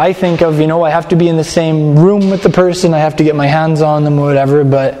point. I think of, you know, I have to be in the same room with the person, I have to get my hands on them or whatever,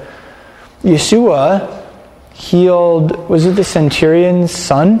 but Yeshua healed, was it the centurion's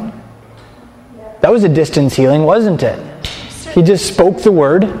son? That was a distance healing, wasn't it? He just spoke the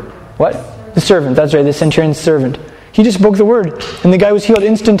word. What? The servant, that's right, the centurion's servant. He just spoke the word, and the guy was healed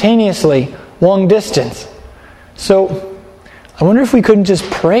instantaneously, long distance. So, I wonder if we couldn't just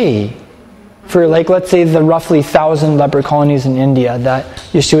pray for, like, let's say the roughly 1,000 leper colonies in India, that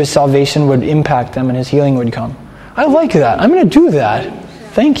Yeshua's salvation would impact them and His healing would come. I like that. I'm going to do that.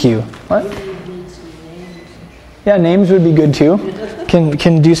 Thank you. What? Yeah, names would be good too.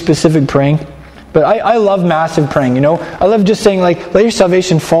 Can do specific praying. But I love massive praying, you know. I love just saying, like, let your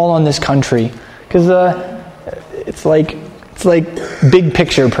salvation fall on this country. Because it's like big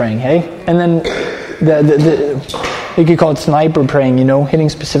picture praying, hey? And then you could call it sniper praying, you know. Hitting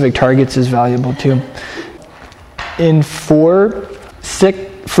specific targets is valuable too. In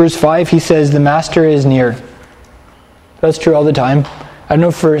 4:6, verse 5, he says, the Master is near. That's true all the time. I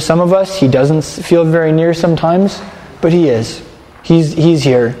know for some of us, He doesn't feel very near sometimes, but He is. He's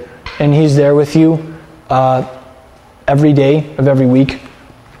here, and He's there with you every day of every week.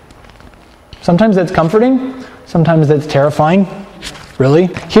 Sometimes that's comforting. Sometimes that's terrifying. Really?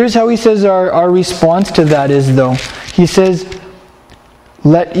 Here's how He says our response to that is, though. He says,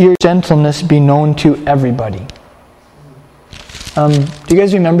 let your gentleness be known to everybody. Do you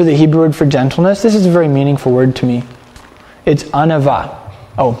guys remember the Hebrew word for gentleness? This is a very meaningful word to me. It's anava.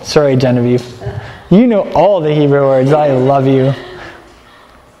 Oh, sorry, Genevieve. You know all the Hebrew words. I love you.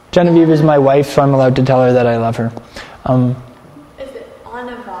 Genevieve is my wife, so I'm allowed to tell her that I love her. Is it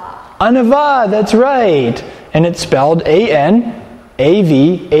anava? Anava, that's right. And it's spelled A-N-A-V-A-H.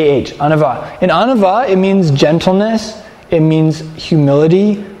 Anava. In anava, it means gentleness, it means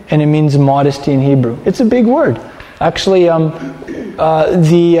humility, and it means modesty in Hebrew. It's a big word. Actually,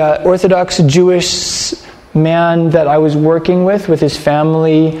 the Orthodox Jewish man that I was working with his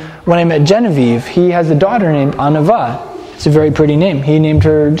family, when I met Genevieve, he has a daughter named Anava. It's a very pretty name. He named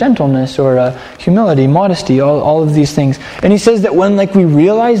her gentleness or humility, modesty, all of these things. And he says that when we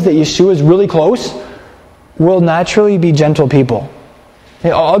realize that Yeshua is really close, we'll naturally be gentle people.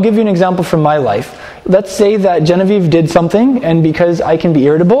 I'll give you an example from my life. Let's say that Genevieve did something, and because I can be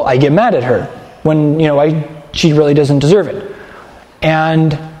irritable, I get mad at her when she really doesn't deserve it.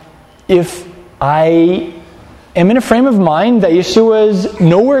 And if I am in a frame of mind that Yeshua is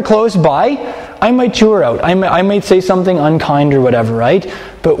nowhere close by, I might chew her out. I might say something unkind or whatever, right?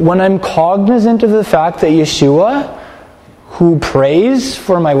 But when I'm cognizant of the fact that Yeshua, who prays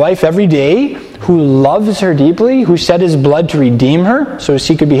for my wife every day, who loves her deeply, who shed His blood to redeem her so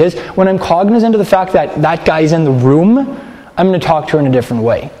she could be His, when I'm cognizant of the fact that that guy's in the room, I'm going to talk to her in a different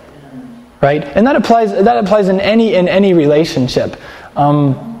way. Right? And that applies in any relationship.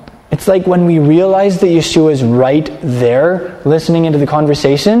 It's like when we realize that Yeshua is right there, listening into the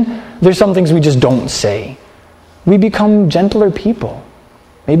conversation, there's some things we just don't say. We become gentler people.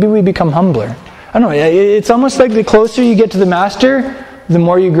 Maybe we become humbler. I don't know, it's almost like the closer you get to the Master, the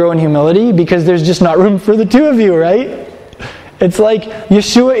more you grow in humility, because there's just not room for the two of you, right? It's like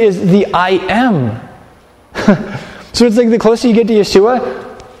Yeshua is the I am. So it's like the closer you get to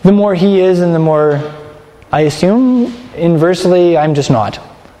Yeshua, the more He is and the more, I assume, inversely, I'm just not.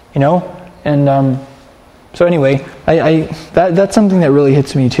 And so anyway, that's something that really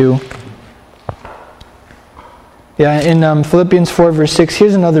hits me too. Yeah, in Philippians 4 verse 6,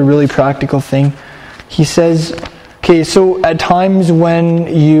 here's another really practical thing. He says, okay, so at times when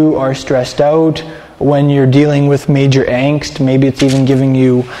you are stressed out, when you're dealing with major angst, maybe it's even giving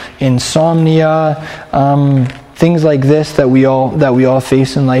you insomnia, things like this that we all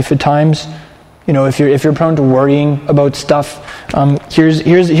face in life at times. If you're prone to worrying about stuff, here's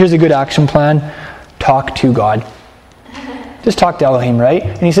a good action plan. Talk to God. Just talk to Elohim, right?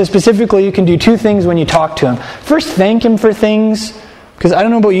 And he says specifically you can do two things when you talk to Him. First, thank Him for things, because I don't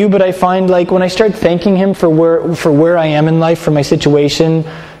know about you, but I find like when I start thanking Him for where I am in life, for my situation,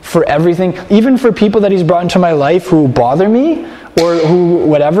 for everything, even for people that He's brought into my life who bother me, or who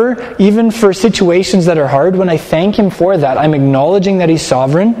whatever, even for situations that are hard, when I thank Him for that, I'm acknowledging that He's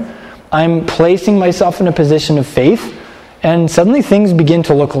sovereign. I'm placing myself in a position of faith, and suddenly things begin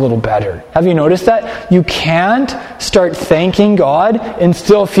to look a little better. Have you noticed that? You can't start thanking God and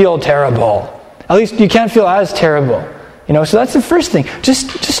still feel terrible. At least you can't feel as terrible. So that's the first thing.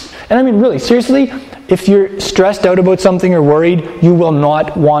 Just, and I mean really, seriously, if you're stressed out about something or worried, you will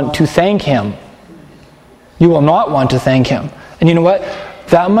not want to thank Him. You will not want to thank Him. And you know what?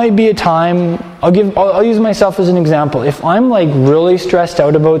 That might be a time, I'll use myself as an example. If I'm like really stressed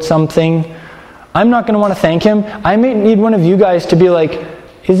out about something, I'm not going to want to thank Him. I may need one of you guys to be like,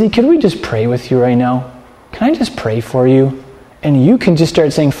 Izzy, could we just pray with you right now? Can I just pray for you? And you can just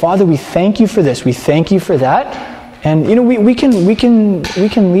start saying, Father, we thank You for this. We thank You for that. And we can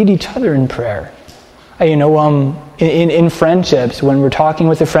lead each other in prayer. In friendships, when we're talking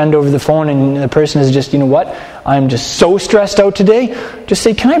with a friend over the phone and the person is just, I'm just so stressed out today, just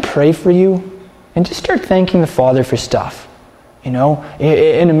say, can I pray for you? And just start thanking the Father for stuff. In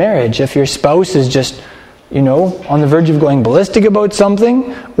a marriage, if your spouse is just, on the verge of going ballistic about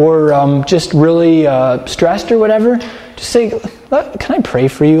something, or just really stressed or whatever, just say, can I pray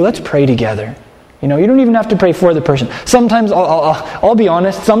for you? Let's pray together. You don't even have to pray for the person. Sometimes, I'll be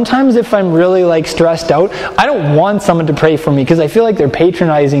honest, sometimes if I'm really like stressed out, I don't want someone to pray for me because I feel like they're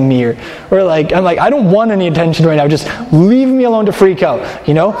patronizing me or like, I'm like, I don't want any attention right now. Just leave me alone to freak out.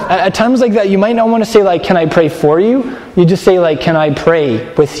 At times like that, you might not want to say like, can I pray for you? You just say like, can I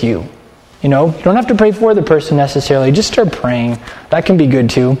pray with you? You don't have to pray for the person necessarily. Just start praying. That can be good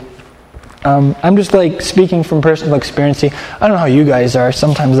too. I'm just like speaking from personal experience. I don't know how you guys are.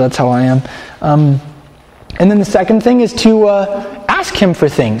 Sometimes that's how I am. And then the second thing is to ask Him for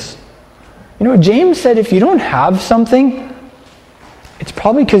things. James said if you don't have something, it's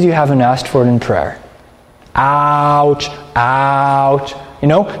probably because you haven't asked for it in prayer. Ouch, ouch.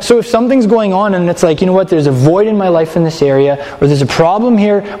 So if something's going on and it's like, there's a void in my life in this area, or there's a problem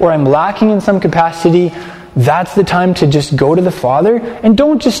here, or I'm lacking in some capacity, that's the time to just go to the Father, and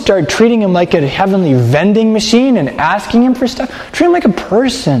don't just start treating Him like a heavenly vending machine and asking Him for stuff. Treat Him like a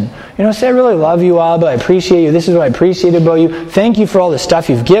person. Say, I really love you, Abba. I appreciate you. This is what I appreciate about you. Thank you for all the stuff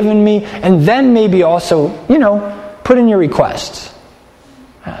you've given me. And then maybe also, put in your requests.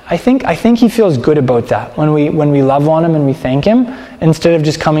 I think He feels good about that when we love on Him and we thank Him instead of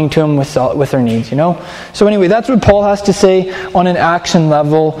just coming to Him with our needs. So anyway, that's what Paul has to say on an action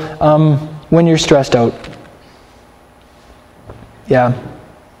level when you're stressed out. Yeah.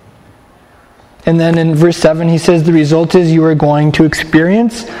 And then in verse 7 he says the result is you are going to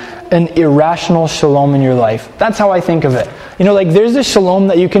experience an irrational shalom in your life. That's how I think of it. There's a shalom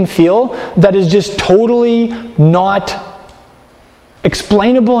that you can feel that is just totally not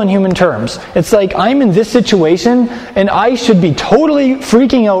explainable in human terms. It's like I'm in this situation and I should be totally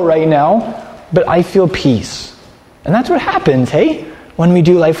freaking out right now, but I feel peace. And that's what happens, hey? When we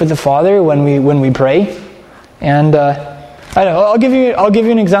do life with the Father, when we pray. And I don't know, I'll give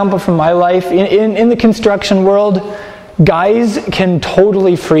you an example from my life. In the construction world, guys can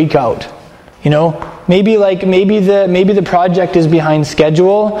totally freak out. maybe the project is behind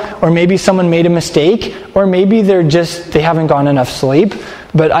schedule, or maybe someone made a mistake, or maybe they haven't gotten enough sleep.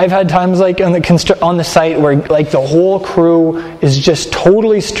 But I've had times like on the site where like the whole crew is just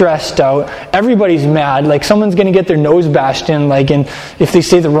totally stressed out. Everybody's mad. Like someone's going to get their nose bashed in, and if they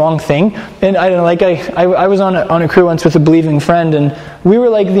say the wrong thing. And I don't know, like I was on a crew once with a believing friend, and we were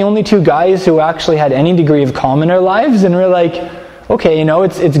like the only two guys who actually had any degree of calm in our lives. And we're like, okay,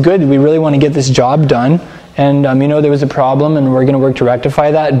 it's good. We really want to get this job done, and there was a problem, and we're going to work to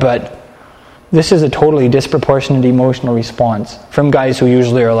rectify that, but this is a totally disproportionate emotional response from guys who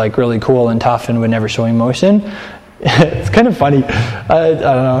usually are like really cool and tough and would never show emotion. It's kind of funny. I don't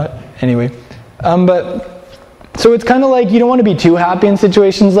know. Anyway. But so it's kind of like you don't want to be too happy in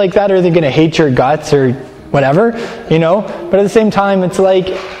situations like that, or they're going to hate your guts or whatever, But at the same time, it's like,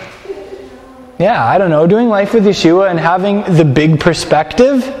 I don't know, doing life with Yeshua and having the big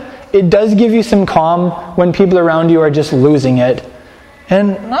perspective, it does give you some calm when people around you are just losing it.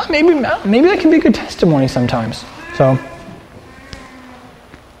 And maybe that can be a good testimony sometimes. So,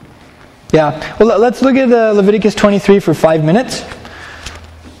 well, let's look at Leviticus 23 for 5 minutes.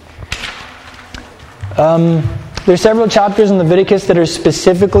 There's several chapters in Leviticus that are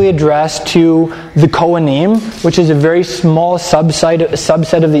specifically addressed to the Kohanim, which is a very small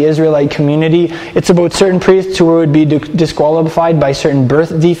subset of the Israelite community. It's about certain priests who would be disqualified by certain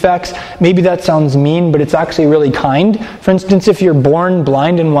birth defects. Maybe that sounds mean, but it's actually really kind. For instance, if you're born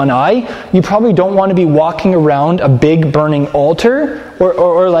blind in one eye, you probably don't want to be walking around a big burning altar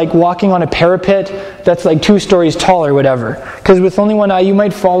or like walking on a parapet that's like 2 stories tall or whatever. Because with only one eye, you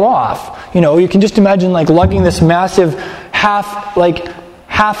might fall off. You can just imagine like lugging this massive half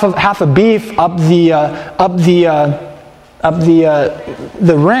a beef up the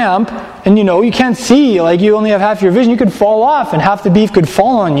ramp, and you can't see. Like you only have half your vision. You could fall off, and half the beef could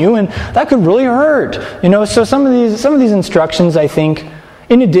fall on you, and that could really hurt. So some of these instructions, I think,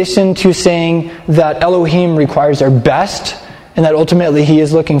 in addition to saying that Elohim requires our best, and that ultimately He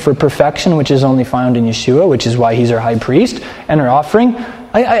is looking for perfection, which is only found in Yeshua, which is why He's our high priest and our offering.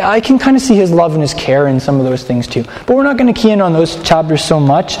 I can kind of see His love and His care in some of those things too. But we're not going to key in on those chapters so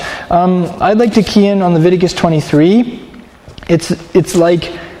much. I'd like to key in on Leviticus 23. It's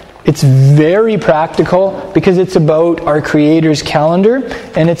very practical because it's about our Creator's calendar,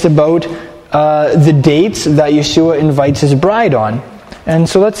 and it's about the dates that Yeshua invites His bride on. And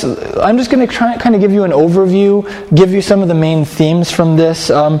so I'm just going to try kind of give you an overview, give you some of the main themes from this.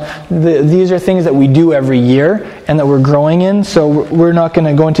 These are things that we do every year and that we're growing in, so we're not going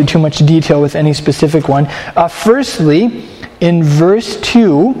to go into too much detail with any specific one. Firstly, in verse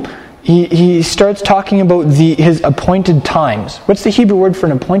 2, he starts talking about his appointed times. What's the Hebrew word for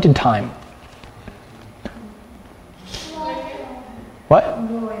an appointed time? What?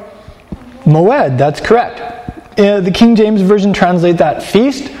 Moed, that's correct. The King James Version translate that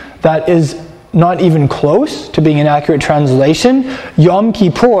feast. That is not even close to being an accurate translation. Yom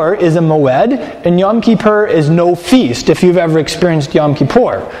Kippur is a moed, and Yom Kippur is no feast. If you've ever experienced Yom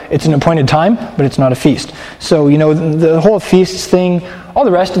Kippur, it's an appointed time, but it's not a feast. So, the whole feasts thing, all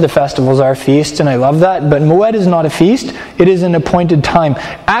the rest of the festivals are feasts, and I love that, but moed is not a feast. It is an appointed time.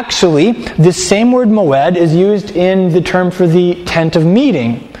 Actually, this same word moed is used in the term for the tent of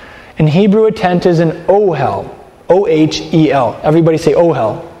meeting. In Hebrew, a tent is an ohel. O-H-E-L. Everybody say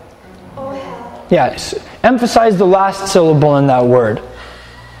ohel. Ohel. Yes. Emphasize the last syllable in that word.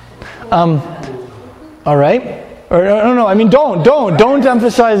 All right? Or no. I mean, don't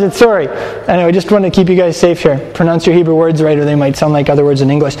emphasize it. Sorry. Anyway, I just want to keep you guys safe here. Pronounce your Hebrew words right, or they might sound like other words in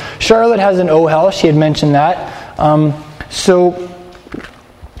English. Charlotte has an ohel. She had mentioned that. So,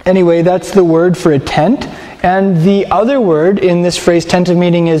 anyway, that's the word for a tent. And the other word in this phrase, tent of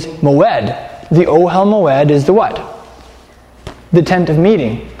meeting, is moed. The ohel moed is the what? The tent of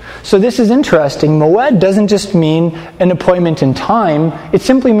meeting. So this is interesting. Moed doesn't just mean an appointment in time. It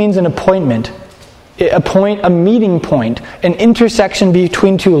simply means an appointment. A meeting point. An intersection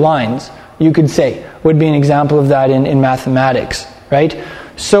between 2 lines, you could say, would be an example of that in mathematics. Right?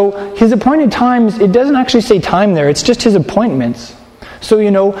 So his appointed times, it doesn't actually say time there. It's just his appointments. So,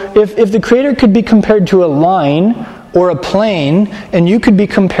 if the Creator could be compared to a line or a plane, and you could be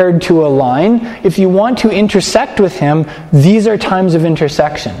compared to a line, if you want to intersect with Him, these are times of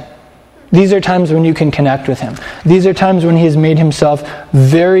intersection. These are times when you can connect with Him. These are times when He has made Himself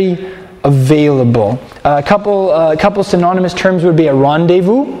very available. A couple synonymous terms would be a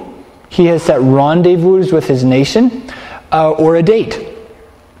rendezvous. He has set rendezvous with His nation, or a date.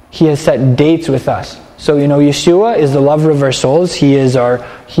 He has set dates with us. So, Yeshua is the lover of our souls. He is our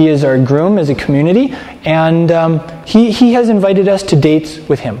groom as a community. And He has invited us to dates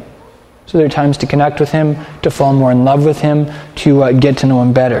with Him. So there are times to connect with Him, to fall more in love with Him, to get to know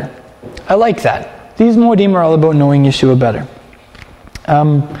Him better. I like that. These Moedim are all about knowing Yeshua better.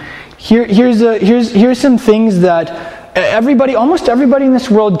 Here's some things that almost everybody in this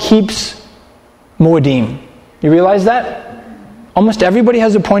world keeps Moedim. You realize that? Almost everybody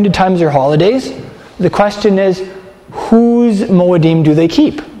has appointed times or holidays. The question is, whose Moedim do they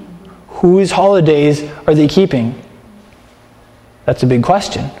keep? Whose holidays are they keeping? That's a big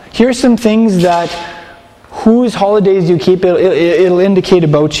question. Here's some things that whose holidays you keep, it'll indicate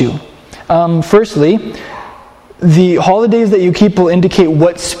about you. Firstly, the holidays that you keep will indicate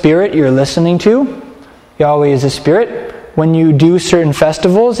what spirit you're listening to. Yahweh is a spirit. When you do certain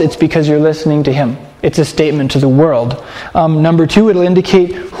festivals, it's because you're listening to Him. It's a statement to the world. Number two, it'll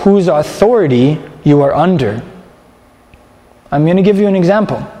indicate whose authority you are under. I'm going to give you an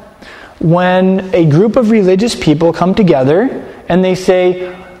example. When a group of religious people come together and they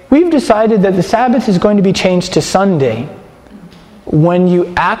say, we've decided that the Sabbath is going to be changed to Sunday. When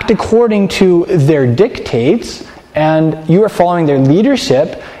you act according to their dictates and you are following their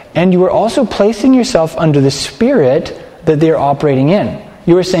leadership, and you are also placing yourself under the spirit that they're operating in.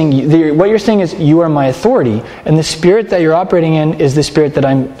 You are saying, what you're saying is, you are my authority, and the spirit that you're operating in is the spirit that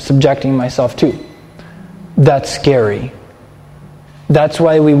I'm subjecting myself to. That's scary. That's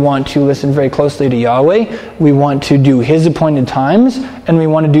why we want to listen very closely to Yahweh. We want to do His appointed times, and we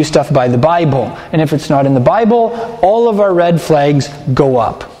want to do stuff by the Bible. And if it's not in the Bible, all of our red flags go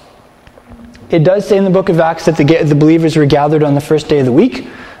up. It does say in the book of Acts that the believers were gathered on the first day of the week,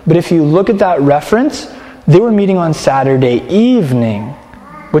 but if you look at that reference, they were meeting on Saturday evening,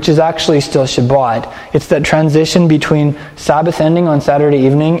 which is actually still Shabbat. It's that transition between Sabbath ending on Saturday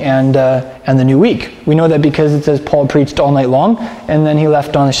evening and the new week. We know that because it says Paul preached all night long, and then he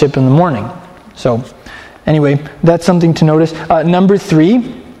left on the ship in the morning. So, anyway, that's something to notice. Number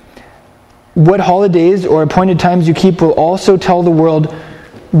three, what holidays or appointed times you keep will also tell the world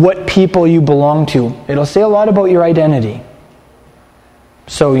what people you belong to. It'll say a lot about your identity.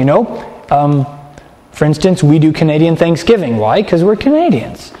 So, for instance, we do Canadian Thanksgiving. Why? Because we're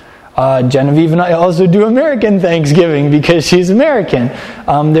Canadians. Genevieve and I also do American Thanksgiving because she's American.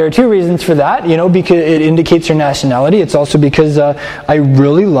 There are two reasons for that. Because it indicates her nationality. It's also because I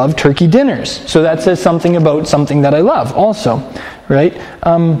really love turkey dinners. So that says something about something that I love also. Right?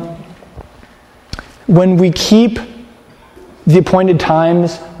 When we keep the appointed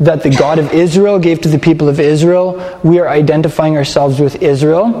times that the God of Israel gave to the people of Israel, we are identifying ourselves with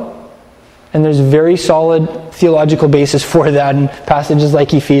Israel. And there's a very solid theological basis for that in passages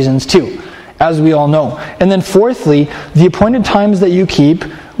like Ephesians 2, as we all know. And then fourthly, the appointed times that you keep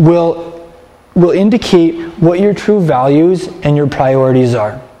will indicate what your true values and your priorities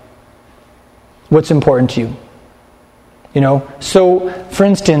are. What's important to you. So, for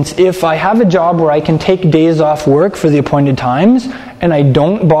instance, if I have a job where I can take days off work for the appointed times, and I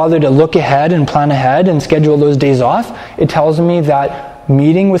don't bother to look ahead and plan ahead and schedule those days off, it tells me that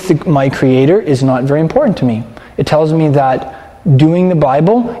meeting with my Creator is not very important to me. It tells me that doing the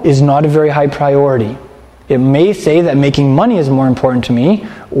Bible is not a very high priority. It may say that making money is more important to me,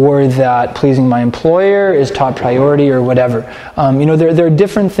 or that pleasing my employer is top priority, or whatever. There are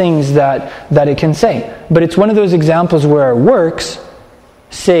different things that it can say. But it's one of those examples where our works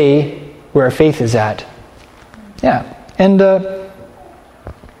say where our faith is at. Yeah. And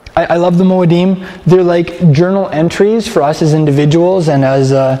I love the Moedim. They're like journal entries for us as individuals and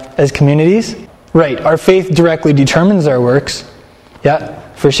as communities. Right. Our faith directly determines our works. Yeah.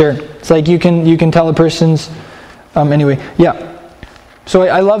 For sure. It's like you can tell a person's... anyway, yeah. So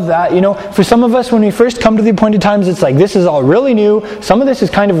I love that. For some of us, when we first come to the appointed times, it's like, this is all really new. Some of this is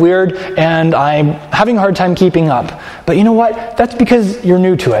kind of weird, and I'm having a hard time keeping up. But you know what? That's because you're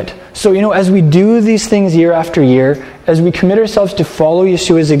new to it. So, as we do these things year after year, as we commit ourselves to follow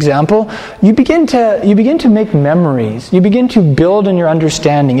Yeshua's example, you begin to make memories. You begin to build on your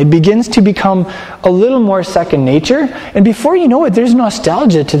understanding. It begins to become a little more second nature. And before you know it, there's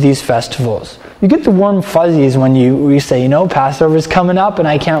nostalgia to these festivals. You get the warm fuzzies when you say, Passover's coming up and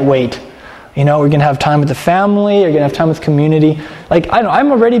I can't wait. We're going to have time with the family, you're going to have time with community.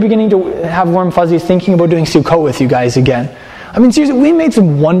 I'm already beginning to have warm fuzzies thinking about doing Sukkot with you guys again. Seriously, we made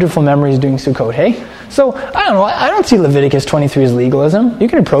some wonderful memories doing Sukkot, hey? So, I don't see Leviticus 23 as legalism. You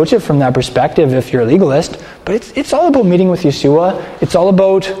can approach it from that perspective if you're a legalist, but it's all about meeting with Yeshua. It's all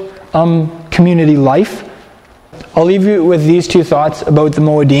about community life. I'll leave you with these two thoughts about the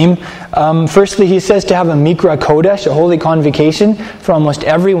Moedim. Firstly, he says to have a Mikra Kodesh, a holy convocation, for almost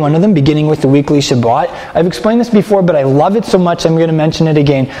every one of them, beginning with the weekly Shabbat. I've explained this before, but I love it so much I'm going to mention it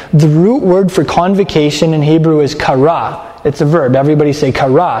again. The root word for convocation in Hebrew is kara. It's a verb. Everybody say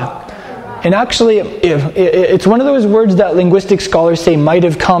kara. And actually, it's one of those words that linguistic scholars say might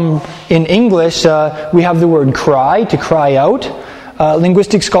have come in English. We have the word cry, to cry out.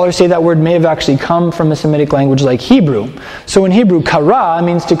 Linguistic scholars say that word may have actually come from a Semitic language like Hebrew. So in Hebrew, kara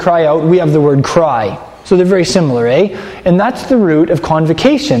means to cry out. We have the word cry. So they're very similar, eh? And that's the root of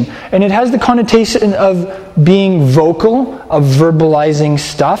convocation. And it has the connotation of being vocal, of verbalizing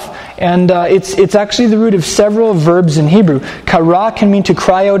stuff. And it's actually the root of several verbs in Hebrew. Kara can mean to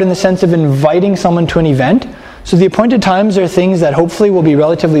cry out in the sense of inviting someone to an event. So the appointed times are things that hopefully will be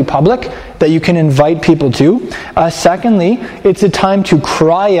relatively public, that you can invite people to. Secondly, it's a time to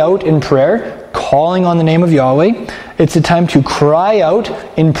cry out in prayer, calling on the name of Yahweh. It's a time to cry out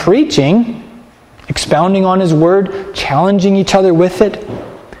in preaching, expounding on His Word, challenging each other with it.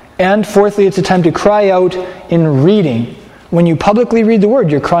 And fourthly, it's a time to cry out in reading. When you publicly read the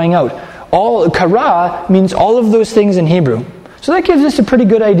Word, you're crying out. Kara means all of those things in Hebrew. So that gives us a pretty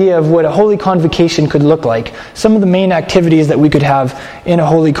good idea of what a holy convocation could look like. Some of the main activities that we could have in a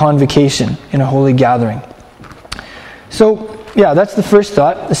holy convocation, in a holy gathering. So, yeah, that's the first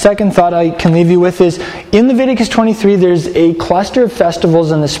thought. The second thought I can leave you with is, in Leviticus 23, there's a cluster of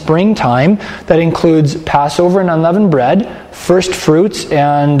festivals in the springtime that includes Passover and unleavened bread, first fruits,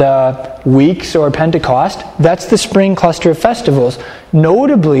 and weeks or Pentecost. That's the spring cluster of festivals.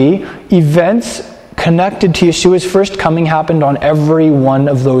 Notably, events connected to Yeshua's first coming happened on every one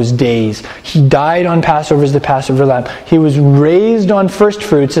of those days. He died on Passover as the Passover lamb. He was raised on first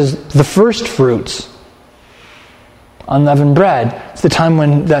fruits as the first fruits. Unleavened bread. It's the time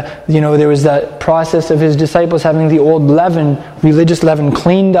when there was that process of His disciples having the old leaven, religious leaven,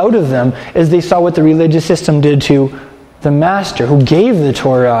 cleaned out of them as they saw what the religious system did to the Master who gave the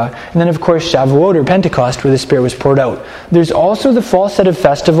Torah. And then, of course, Shavuot or Pentecost, where the Spirit was poured out. There's also the fall set of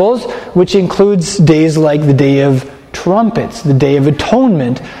festivals, which includes days like the Day of Trumpets, the Day of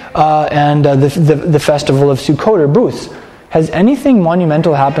Atonement, and the Festival of Sukkot or Booths. Has anything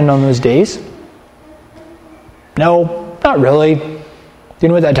monumental happened on those days? No, not really. Do you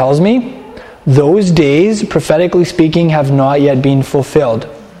know what that tells me? Those days, prophetically speaking, have not yet been fulfilled.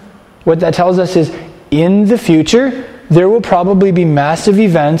 What that tells us is, in the future, there will probably be massive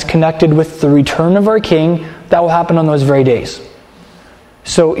events connected with the return of our King that will happen on those very days.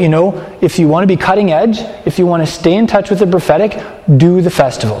 So, if you want to be cutting edge, if you want to stay in touch with the prophetic, do the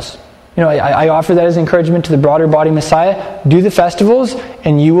festivals. I offer that as encouragement to the broader body Messiah. Do the festivals,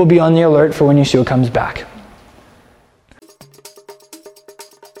 and you will be on the alert for when Yeshua comes back.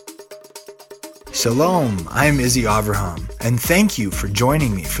 Shalom, I'm Izzy Avraham, and thank you for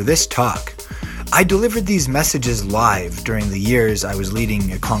joining me for this talk. I delivered these messages live during the years I was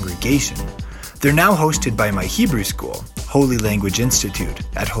leading a congregation. They're now hosted by my Hebrew school, Holy Language Institute,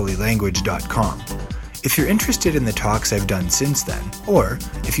 at holylanguage.com. If you're interested in the talks I've done since then, or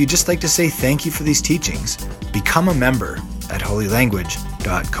if you'd just like to say thank you for these teachings, become a member at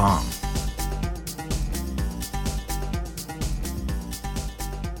holylanguage.com.